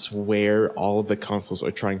sequence where all of the consoles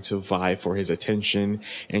are trying to vie for his attention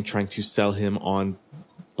and trying to sell him on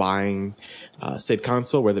buying said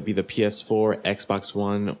console, whether it be the PS4, Xbox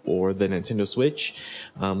One, or the Nintendo Switch.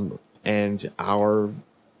 And our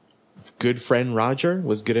good friend Roger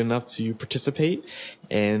was good enough to participate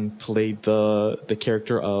and played the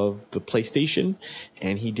character of the PlayStation,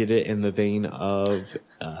 and he did it in the vein of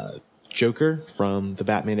Joker from the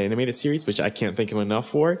Batman animated series, which I can't thank him enough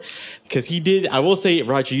for, because he did. I will say,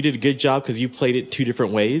 Roger, you did a good job because you played it 2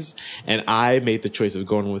 different ways, and I made the choice of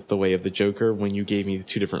going with the way of the Joker when you gave me the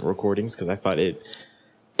 2 different recordings because I thought it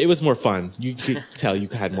was more fun. You could tell you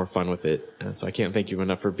had more fun with it, so I can't thank you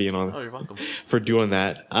enough for being on. Oh, you're welcome. For doing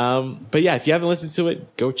that. But yeah, if you haven't listened to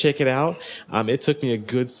it, go check it out. It took me a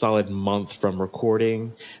good solid month from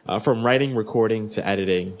recording, from writing, recording to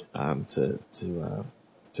editing,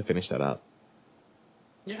 to finish that up.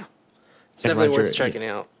 Yeah. It's definitely worth checking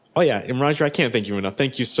out. Oh yeah, and Roger, I can't thank you enough.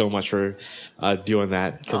 Thank you so much for doing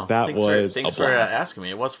that, because that was thanks a blast. for asking me.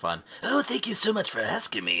 It was fun. Oh, thank you so much for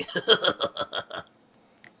asking me.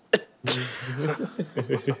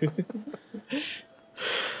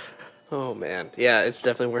 Oh man, yeah, it's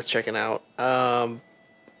definitely worth checking out.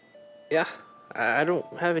 Yeah, I don't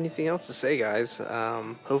have anything else to say, guys.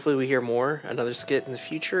 Hopefully we hear more, another skit in the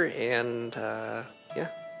future, and yeah.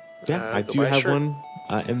 Yeah, I do have one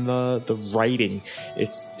in the writing.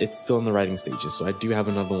 It's still in the writing stages, so I do have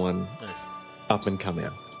another one up and coming.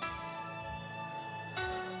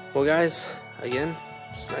 Well, guys, again,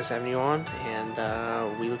 it's nice having you on,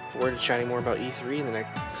 and we look forward to chatting more about E3 in the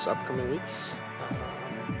next upcoming weeks.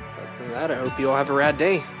 Other than that, I hope you all have a rad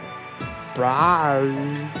day.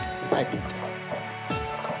 Bye. Bye.